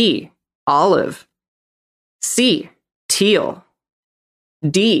 B, olive. C, teal.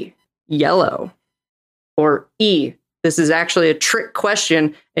 D, yellow. Or E, this is actually a trick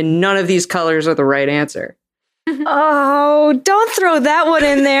question and none of these colors are the right answer. Oh, don't throw that one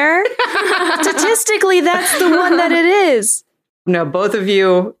in there. Statistically, that's the one that it is. Now, both of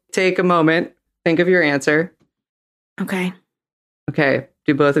you take a moment, think of your answer. Okay. Okay,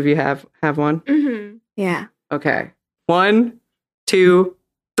 do both of you have one? Mm-hmm. Yeah. Okay. 1, 2,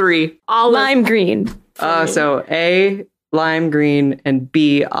 3. Olive. Lime green. So A, lime green, and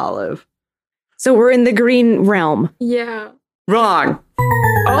B, olive. So we're in the green realm. Yeah. Wrong.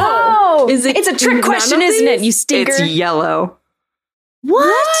 Oh, Is it it's a trick none question, of isn't it, these? you stinker? It's yellow.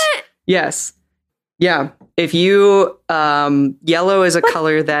 What? Yes. Yeah. If you, yellow is a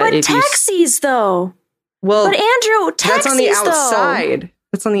color that But if taxis, though. well, But Andrew, taxis, that's on the though. outside.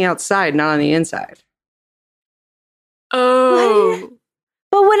 That's on the outside, not on the inside. Oh.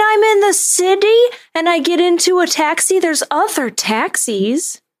 But when I'm in the city and I get into a taxi, there's other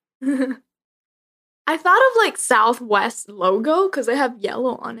taxis. I thought of like Southwest logo because they have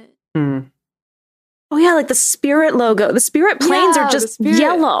yellow on it. Oh, yeah, like the Spirit logo. The Spirit planes Yeah, are the just Spirit.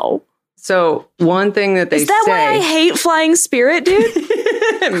 yellow. So one thing that they Is that why I say, hate flying Spirit, dude?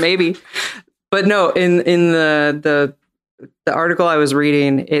 maybe, but no, in the article I was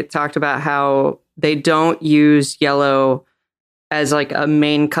reading, it talked about how they don't use yellow as like a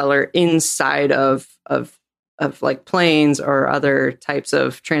main color inside of like planes or other types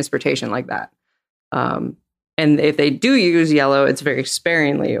of transportation like that. And if they do use yellow, it's very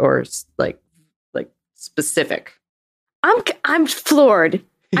sparingly or like specific. I'm floored.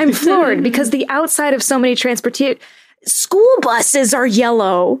 I'm floored because the outside of so many transportation school buses are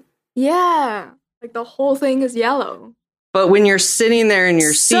yellow. Yeah. Like the whole thing is yellow. But when you're sitting there in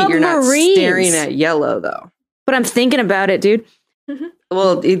your seat, you're not Submarines. staring at yellow though. But I'm thinking about it, dude.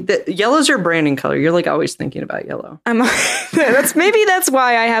 Well, yellow's your branding color. You're like always thinking about yellow. That's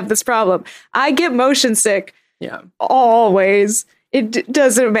why I have this problem. I get motion sick Yeah. always. It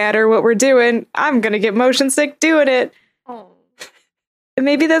doesn't matter what we're doing. I'm going to get motion sick doing it. Oh. And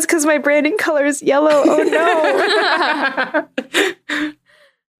maybe that's because my branding color is yellow. Oh no.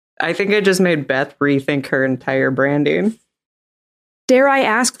 I think it just made Beth rethink her entire branding. Dare I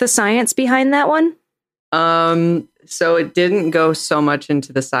ask the science behind that one? So it didn't go so much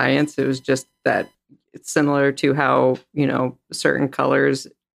into the science. It was just that it's similar to how, you know, certain colors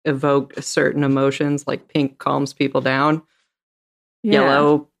evoke certain emotions, like pink calms people down.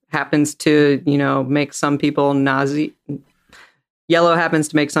 Yellow happens to, you know, make some people Yellow happens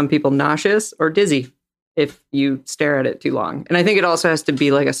to make some people nauseous or dizzy if you stare at it too long. And I think it also has to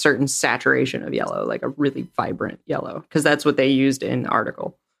be like a certain saturation of yellow, like a really vibrant yellow, because that's what they used in the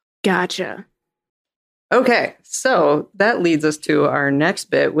article. Gotcha. Okay, so that leads us to our next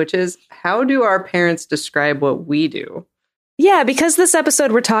bit, which is how do our parents describe what we do? Yeah, because this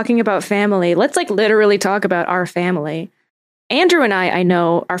episode we're talking about family, let's like literally talk about our family. Andrew and I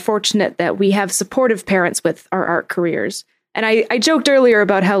know, are fortunate that we have supportive parents with our art careers. And I joked earlier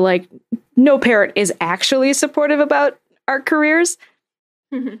about how like no parent is actually supportive about art careers.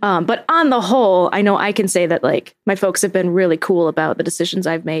 But on the whole, I know I can say that like my folks have been really cool about the decisions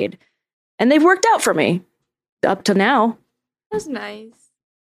I've made. And they've worked out for me up to now. That's nice.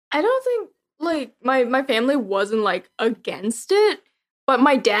 I don't think like my family wasn't like against it, but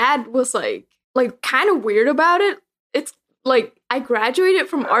my dad was like kind of weird about it. It's like I graduated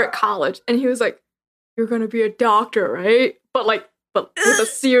from art college and he was like, "You're gonna be a doctor, right?" But with a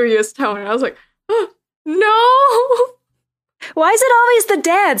serious tone. And I was like, oh, no. Why is it always the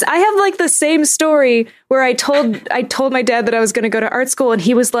dads? I have like the same story where I told my dad that I was going to go to art school and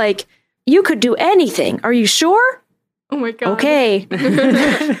he was like, "You could do anything. Are you sure?" Oh my God. Okay. Is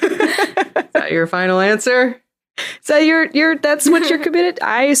that your final answer? So that's what you're committed.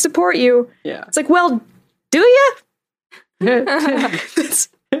 I support you. Yeah. It's like, well, do you?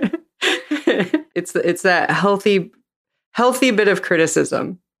 It's that healthy bit of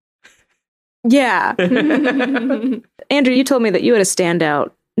criticism. Yeah. Andrew, you told me that you had a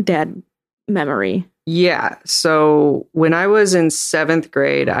standout dad memory. Yeah. So when I was in 7th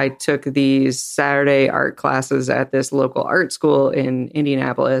grade, I took these Saturday art classes at this local art school in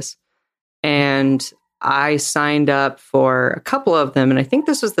Indianapolis. And I signed up for a couple of them. And I think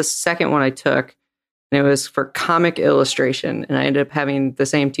this was the second one I took. And it was for comic illustration. And I ended up having the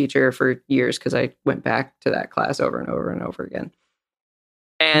same teacher for years because I went back to that class over and over and over again.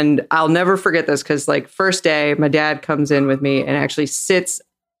 And I'll never forget this because like first day, my dad comes in with me and actually sits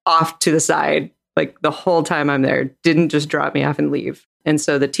off to the side like the whole time I'm there, didn't just drop me off and leave. And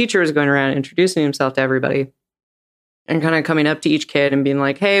so the teacher was going around introducing himself to everybody and kind of coming up to each kid and being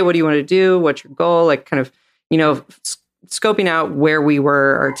like, "Hey, what do you want to do? What's your goal?" Like kind of, scoping out where we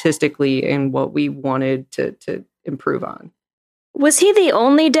were artistically and what we wanted to improve on. Was he the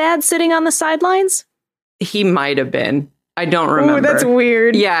only dad sitting on the sidelines? He might have been. I don't remember. Ooh, that's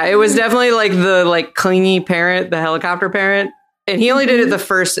weird. Yeah, it was definitely like the clingy parent, the helicopter parent. And he only did it the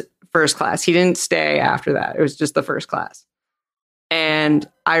first class. He didn't stay after that. It was just the first class. And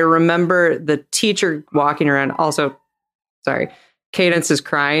I remember the teacher walking around. Also, sorry, Cadence is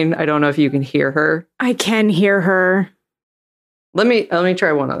crying. I don't know if you can hear her. I can hear her. Let me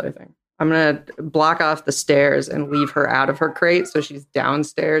try one other thing. I'm going to block off the stairs and leave her out of her crate so she's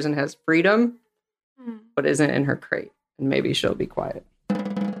downstairs and has freedom, but isn't in her crate. And maybe she'll be quiet.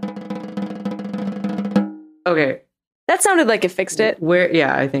 Okay. That sounded like it fixed it.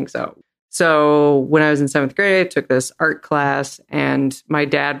 Yeah, I think so. So when I was in 7th grade, I took this art class and my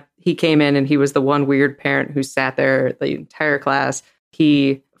dad, he came in and he was the one weird parent who sat there the entire class.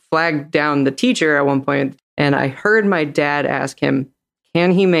 He flagged down the teacher at one point and I heard my dad ask him,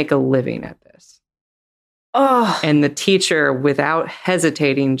 "Can he make a living at this?" Oh. And the teacher, without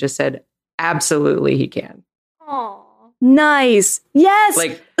hesitating, just said, "Absolutely he can." Aww. Nice. Yes.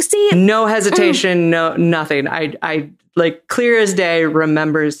 Like, see, no hesitation, no nothing. I like clear as day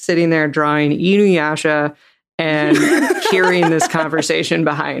remember sitting there drawing Inuyasha and hearing this conversation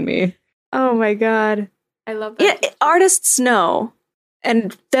behind me. Oh my God. I love that. Yeah, artists know.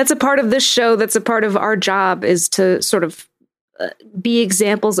 And that's a part of this show. That's a part of our job, is to sort of be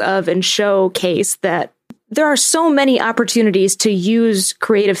examples of and showcase that there are so many opportunities to use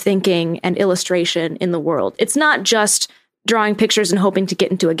creative thinking and illustration in the world. It's not just drawing pictures and hoping to get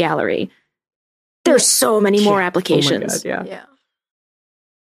into a gallery. There's so many more applications. Oh my God, Yeah.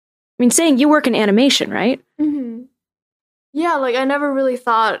 I mean, saying you work in animation, right? Mm-hmm. Yeah, like I never really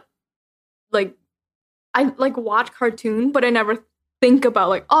thought, like, I like watch cartoon, but I never think about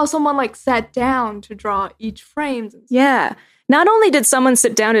like, oh, someone like sat down to draw each frame. Yeah. Not only did someone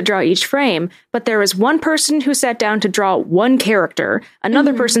sit down to draw each frame, but there was one person who sat down to draw one character.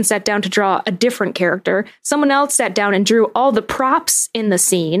 Another person sat down to draw a different character. Someone else sat down and drew all the props in the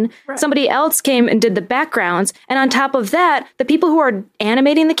scene. Right. Somebody else came and did the backgrounds. And on top of that, the people who are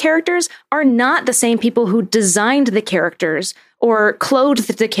animating the characters are not the same people who designed the characters or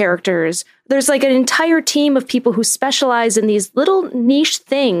clothed the characters. There's like an entire team of people who specialize in these little niche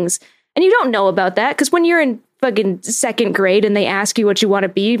things. And you don't know about that because when you're in fucking 2nd grade and they ask you what you want to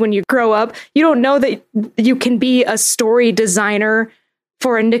be when you grow up, you don't know that you can be a story designer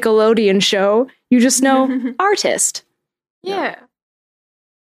for a Nickelodeon show. You just know artist. Yeah.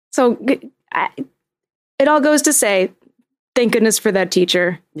 So it all goes to say, thank goodness for that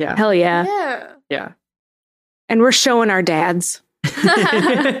teacher. Yeah. Hell yeah. Yeah. Yeah. And we're showing our dads.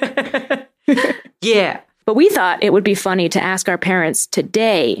 Yeah. But we thought it would be funny to ask our parents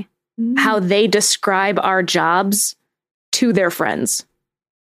today how they describe our jobs to their friends.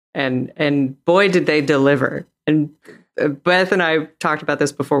 And boy, did they deliver. And Beth and I talked about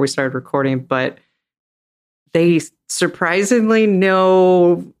this before we started recording, but they surprisingly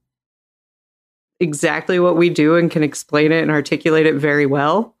know exactly what we do and can explain it and articulate it very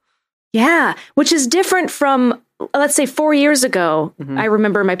well. Yeah, which is different from, let's say, 4 years ago. Mhm. I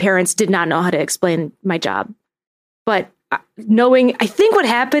remember my parents did not know how to explain my job. But I think what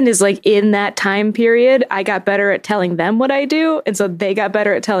happened is like in that time period, I got better at telling them what I do. And so they got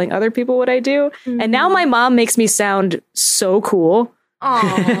better at telling other people what I do. And now my mom makes me sound so cool.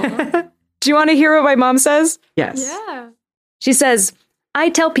 Aw. Do you want to hear what my mom says? Yes. Yeah. She says, I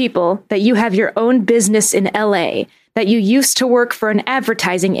tell people that you have your own business in LA, that you used to work for an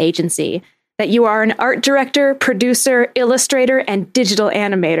advertising agency, that you are an art director, producer, illustrator, and digital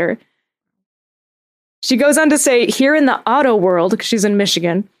animator. She goes on to say, here in the auto world, because she's in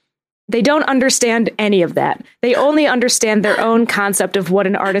Michigan, they don't understand any of that. They only understand their own concept of what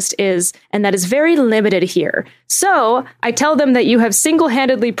an artist is, and that is very limited here. So I tell them that you have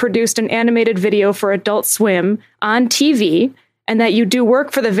single-handedly produced an animated video for Adult Swim on TV, and that you do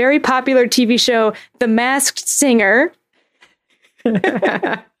work for the very popular TV show, The Masked Singer.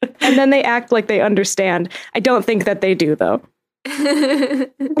 And then they act like they understand. I don't think that they do, though.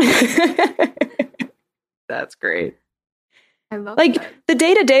 That's great. I love Like, that. the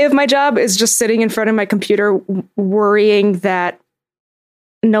day-to-day of my job is just sitting in front of my computer worrying that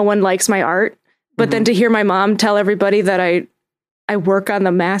no one likes my art. But then to hear my mom tell everybody that I work on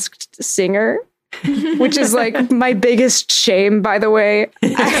The Masked Singer, which is like my biggest shame, by the way.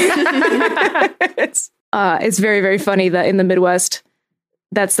 It's very, very funny that in the Midwest,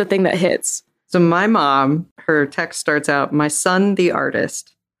 that's the thing that hits. So my mom, her text starts out, my son, the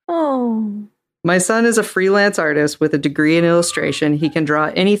artist. Oh. My son is a freelance artist with a degree in illustration. He can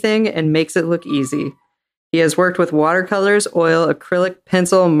draw anything and makes it look easy. He has worked with watercolors, oil, acrylic,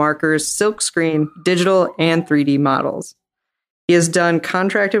 pencil, markers, silkscreen, digital, and 3D models. He has done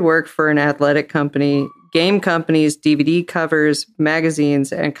contracted work for an athletic company, game companies, DVD covers,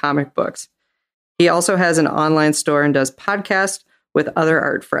 magazines, and comic books. He also has an online store and does podcasts with other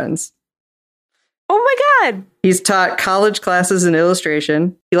art friends. Oh my God. He's taught college classes in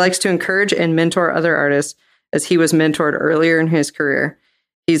illustration. He likes to encourage and mentor other artists as he was mentored earlier in his career.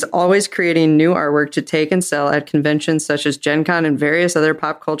 He's always creating new artwork to take and sell at conventions such as Gen Con and various other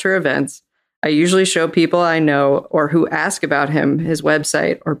pop culture events. I usually show people I know or who ask about him his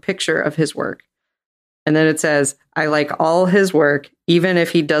website or picture of his work. And then it says, I like all his work, even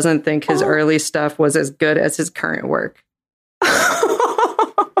if he doesn't think his early stuff was as good as his current work.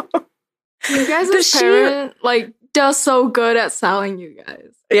 You guys' Does she- parent does so good at selling you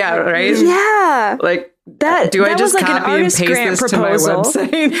guys. Yeah, right? Yeah. Like, That, do I that just was like an copy and artist paste grant this proposal. to my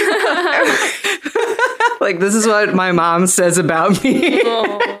website? Like, this is what my mom says about me.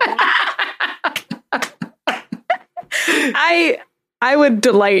 I would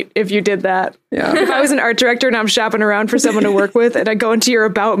delight if you did that. Yeah. If I was an art director and I'm shopping around for someone to work with and I go into your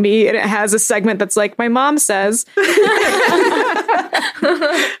About Me and it has a segment that's like, my mom says,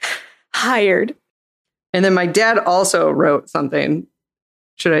 hired. And then my dad also wrote something.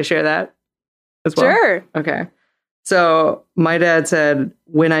 Should I share that as well? Sure. Okay. So my dad said,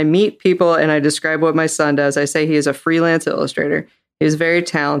 when I meet people and I describe what my son does, I say he is a freelance illustrator. He is very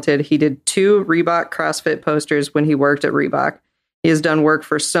talented. He did 2 Reebok CrossFit posters when he worked at Reebok. He has done work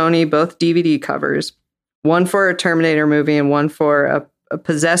for Sony, both DVD covers, one for a Terminator movie and one for a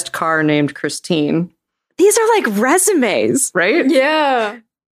possessed car named Christine. These are like resumes. Right? Yeah.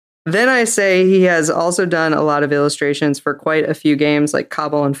 Then I say he has also done a lot of illustrations for quite a few games like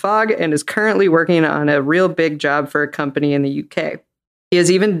Cobble and Fog and is currently working on a real big job for a company in the UK. He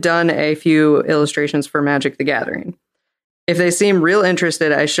has even done a few illustrations for Magic the Gathering. If they seem real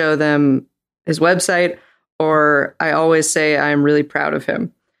interested, I show them his website, or I always say I'm really proud of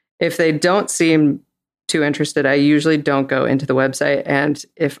him. If they don't seem too interested, I usually don't go into the website. And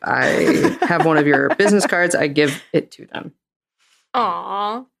if I have one of your business cards, I give it to them.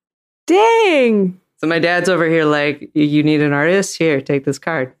 Aw. Dang. So my dad's over here like, you need an artist? Here, take this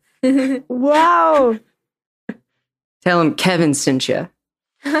card. Wow. Tell him Kevin sent you.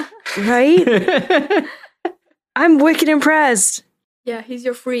 Right? I'm wicked impressed. Yeah, he's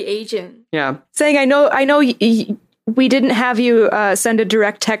your free agent. Yeah. Saying, I know we didn't have you send a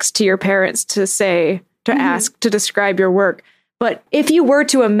direct text to your parents to say, to ask, to describe your work. But if you were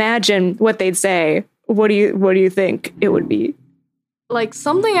to imagine what they'd say, what do you think it would be? Like,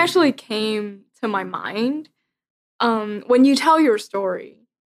 something actually came to my mind when you tell your story.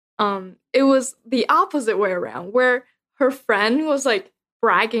 It was the opposite way around, where her friend was like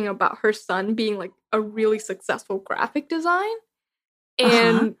bragging about her son being like a really successful graphic design.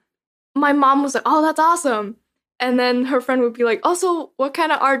 And my mom was like, oh, that's awesome. And then her friend would be like, also, what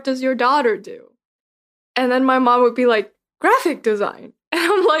kind of art does your daughter do? And then my mom would be like, graphic design. And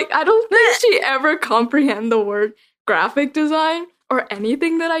I'm like, I don't think she ever comprehend the word graphic design or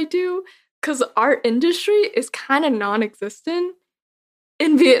anything that I do, because art industry is kind of non-existent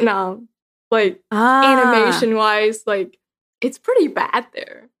in Vietnam. Like, animation-wise, like, it's pretty bad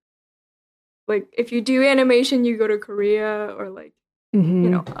there. Like, if you do animation, you go to Korea or, like, you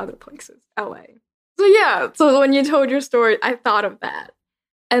know, other places, LA. So, yeah. So, when you told your story, I thought of that.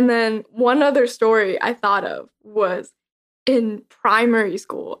 And then one other story I thought of was in primary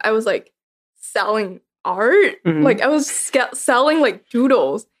school. I was, like, selling art. Like, I was selling, like,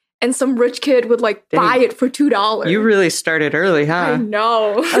 doodles. And some rich kid would, like, buy it for $2. You really started early, huh? I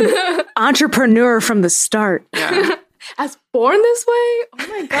know. Entrepreneur from the start. Yeah. As born this way? Oh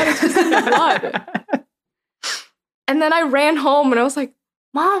my God, it's just in the blood. And then I ran home and I was like,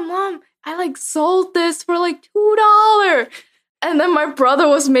 Mom, I, like, sold this for, like, $2. And then my brother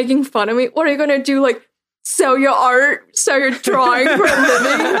was making fun of me. What are you going to do? Like, sell your art, sell your drawing for a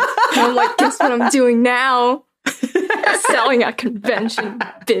living? And I'm like, guess what I'm doing now? Selling at convention,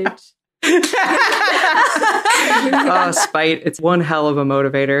 bitch. Oh, spite. It's one hell of a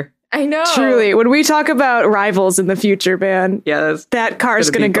motivator. I know. Truly, when we talk about rivals in the future, man, Yeah, that car's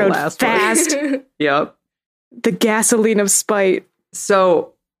going to go fast. Yep. The gasoline of spite.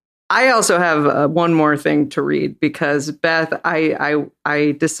 So I also have one more thing to read because, Beth,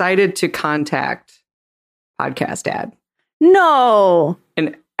 I decided to contact Podcast Dad No.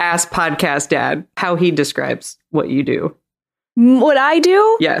 and ask Podcast Dad how he describes what you do. What I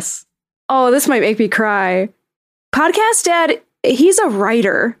do? Yes. Oh, this might make me cry. Podcast Dad, he's a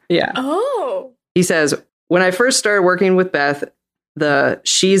writer. Yeah. Oh. He says, when I first started working with Beth, the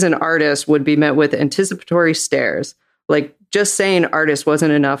she's an artist would be met with anticipatory stares. Like, just saying artist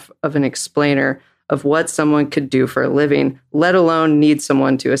wasn't enough of an explainer of what someone could do for a living, let alone need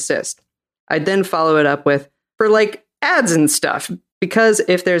someone to assist. I'd then follow it up with, for like ads and stuff, because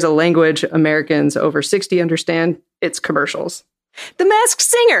if there's a language Americans over 60 understand, it's commercials. The Masked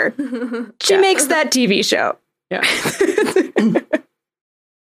Singer. She makes that TV show. Yeah.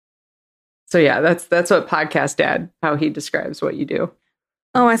 So yeah, that's what Podcast Dad, how he describes what you do.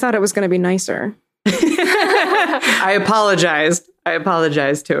 Oh, I thought it was going to be nicer. I apologized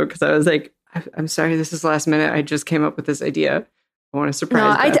to it because I was like, I'm sorry, this is last minute. I just came up with this idea. I want to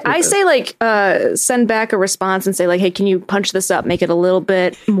surprise. No, I say like send back a response and say like, hey, can you punch this up, make it a little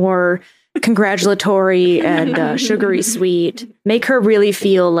bit more congratulatory and sugary sweet, make her really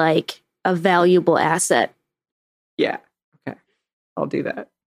feel like a valuable asset. Yeah. Okay. I'll do that.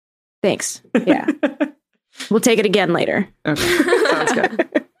 Thanks. Yeah. We'll take it again later. Okay. Sounds good.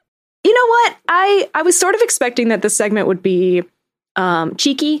 You know what? I was sort of expecting that this segment would be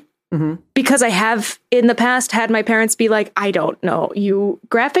cheeky. Because I have in the past had my parents be like, I don't know, you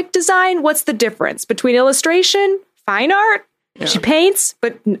graphic design? What's the difference between illustration, fine art? Yeah. She paints,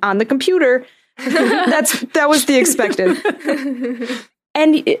 but on the computer. That was the expected.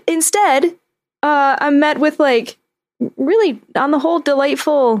 And instead, I'm met with like really, on the whole,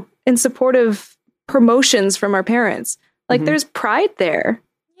 delightful and supportive promotions from our parents. Like there's pride there.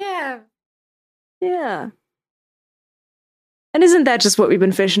 Yeah. Yeah. And isn't that just what we've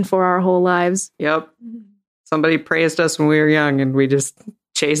been fishing for our whole lives? Yep. Somebody praised us when we were young and we just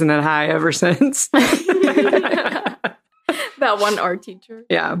chasing that high ever since. That one art teacher.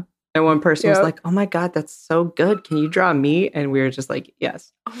 Yeah. And one person was like, oh my God, that's so good. Can you draw me? And we were just like,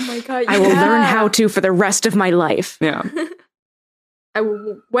 yes. Oh my God. I will learn how to for the rest of my life. Yeah. I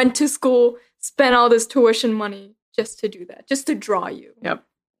went to school, spent all this tuition money just to do that, just to draw you. Yep.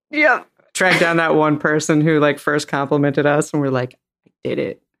 Yep. Track down that one person who like first complimented us and we're like, I did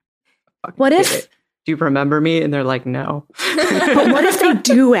it. What if? It. Do you remember me? And they're like, no. But what if they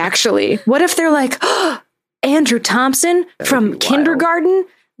do actually? What if they're like, oh, Andrew Thompson from kindergarten?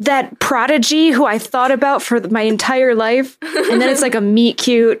 That prodigy who I thought about for my entire life. And then it's like a meet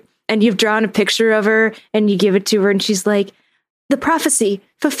cute and you've drawn a picture of her and you give it to her and she's like, the prophecy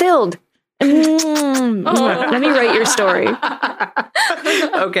fulfilled. Let me write your story.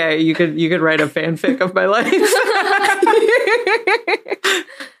 Okay, you could write a fanfic of my life.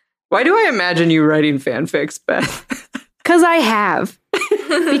 Why do I imagine you writing fanfics, Beth? Because I have.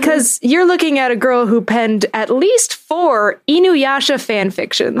 Because you're looking at a girl who penned at least 4 Inuyasha fan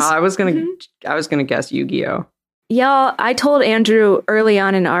fictions. I was gonna guess Yu-Gi-Oh. Y'all, I told Andrew early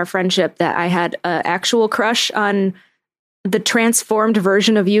on in our friendship that I had an actual crush on the transformed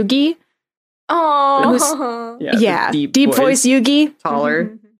version of Yugi. Oh, yeah, deep voice Yugi.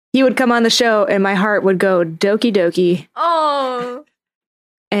 Taller. he would come on the show and my heart would go doki doki. Oh.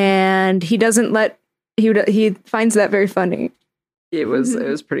 And he finds that very funny. It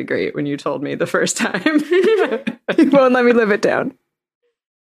was pretty great when you told me the first time. He won't let me live it down.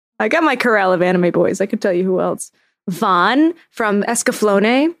 I got my corral of anime boys. I could tell you who else. Vaughn from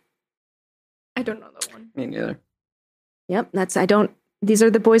Escaflowne. I don't know that one. Me neither. Yep, these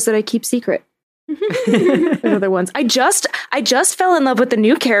are the boys that I keep secret. The other ones. I just fell in love with the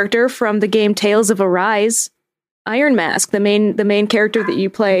new character from the game Tales of Arise. Iron Mask, the main character that you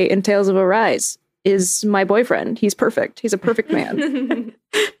play in Tales of Arise, is my boyfriend. He's perfect. He's a perfect man.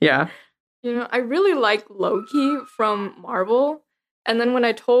 Yeah. You know, I really like Loki from Marvel. And then when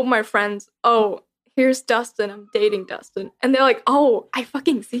I told my friends, oh, here's Dustin, I'm dating Dustin. And they're like, oh, I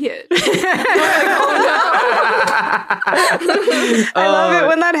fucking see it. Like, I love it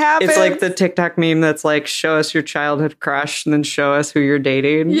when that happens. It's like the TikTok meme that's like, show us your childhood crush and then show us who you're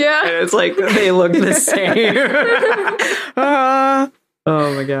dating. Yeah. And it's like, they look the same.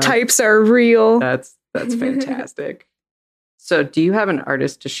 Oh my God. Types are real. That's fantastic. So do you have an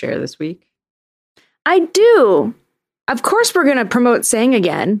artist to share this week? I do. Of course, we're going to promote Sang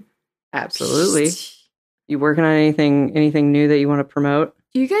again. Absolutely. You working on anything new that you want to promote?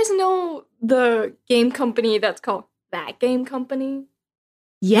 Do you guys know the game company that's called That Game Company?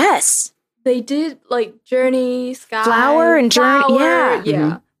 Yes. They did like Journey, Sky, Flower and Journey. Yeah. Yeah.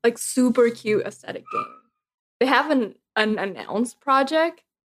 Mm-hmm. Like super cute aesthetic game. They have an announced project,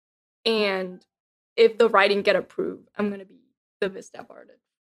 and if the writing get approved, I'm gonna be the Visstep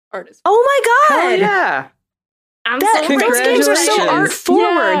artist. Oh my God. Hell yeah. Those games are so art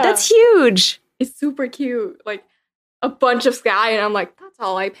forward. Yeah. That's huge. It's super cute. Like a bunch of sky, and I'm like, that's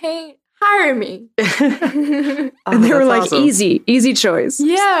all I paint. Hire me. And they were like, awesome. easy choice.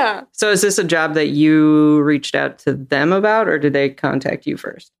 Yeah. So is this a job that you reached out to them about, or did they contact you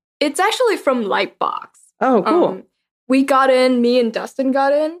first? It's actually from Lightbox. Oh, cool. We got in, me and Dustin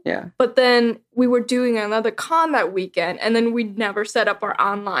got in. Yeah. But then we were doing another con that weekend, and then we never set up our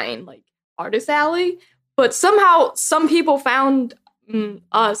online like artist alley. But somehow some people found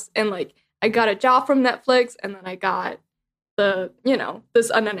us, and like I got a job from Netflix, and then I got this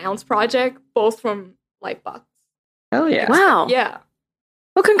unannounced project, both from Lightbox. Hell yeah. Wow. Yeah.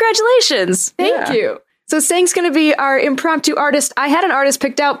 Well, congratulations. Thank you. So Sang's going to be our impromptu artist. I had an artist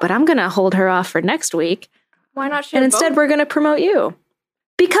picked out, but I'm going to hold her off for next week. Why not share And instead, both? we're going to promote you.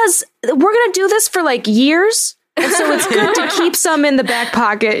 Because we're going to do this for like years. And so it's good to keep some in the back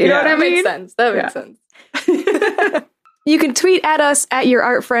pocket. You know what I That mean? makes sense. That makes sense. You can tweet at us at Your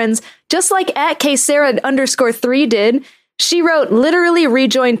Art Friends, just like at @KSarah_3 did. She wrote, literally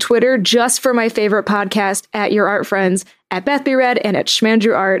rejoined Twitter just for my favorite podcast at Your Art Friends, at Beth B. Red, and at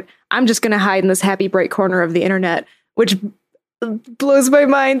Schmandrew Art. I'm just going to hide in this happy bright corner of the internet, which blows my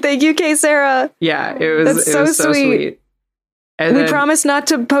mind. Thank you, Sarah. Yeah, it was so sweet. And we then promise not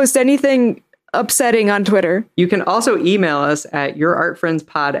to post anything upsetting on Twitter. you can also email us at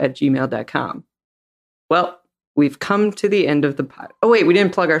yourartfriendspod@gmail.com. Well, we've come to the end of the pod. Oh, wait, we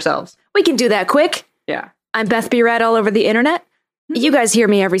didn't plug ourselves. We can do that quick. Yeah. I'm Beth B. Red all over the internet. You guys hear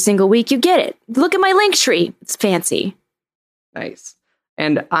me every single week. You get it. Look at my link tree. It's fancy. Nice.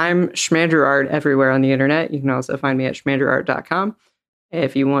 And I'm Schmandrew Art everywhere on the internet. You can also find me at schmandrewart.com.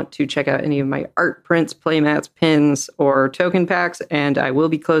 If you want to check out any of my art prints, playmats, pins, or token packs, and I will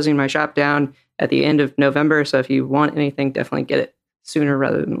be closing my shop down at the end of November. So if you want anything, definitely get it sooner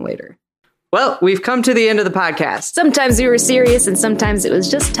rather than later. Well, we've come to the end of the podcast. Sometimes we were serious and sometimes it was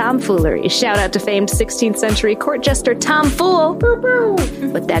just tomfoolery. Shout out to famed 16th century court jester Tom Fool.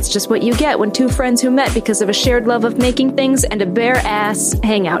 But that's just what you get when two friends who met because of a shared love of making things and a bare ass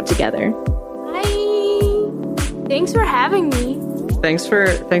hang out together. Hi. Thanks for having me. Thanks for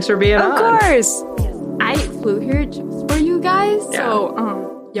being on. Of course. I flew here just for you guys, Yeah.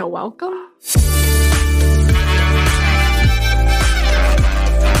 so you're welcome.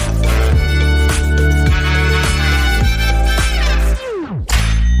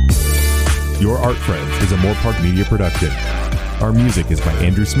 Your Art Friends is a Moore Park Media production. Our music is by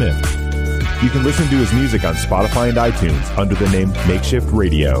Andrew Smith. You can listen to his music on Spotify and iTunes under the name Makeshift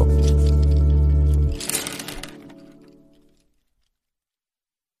Radio.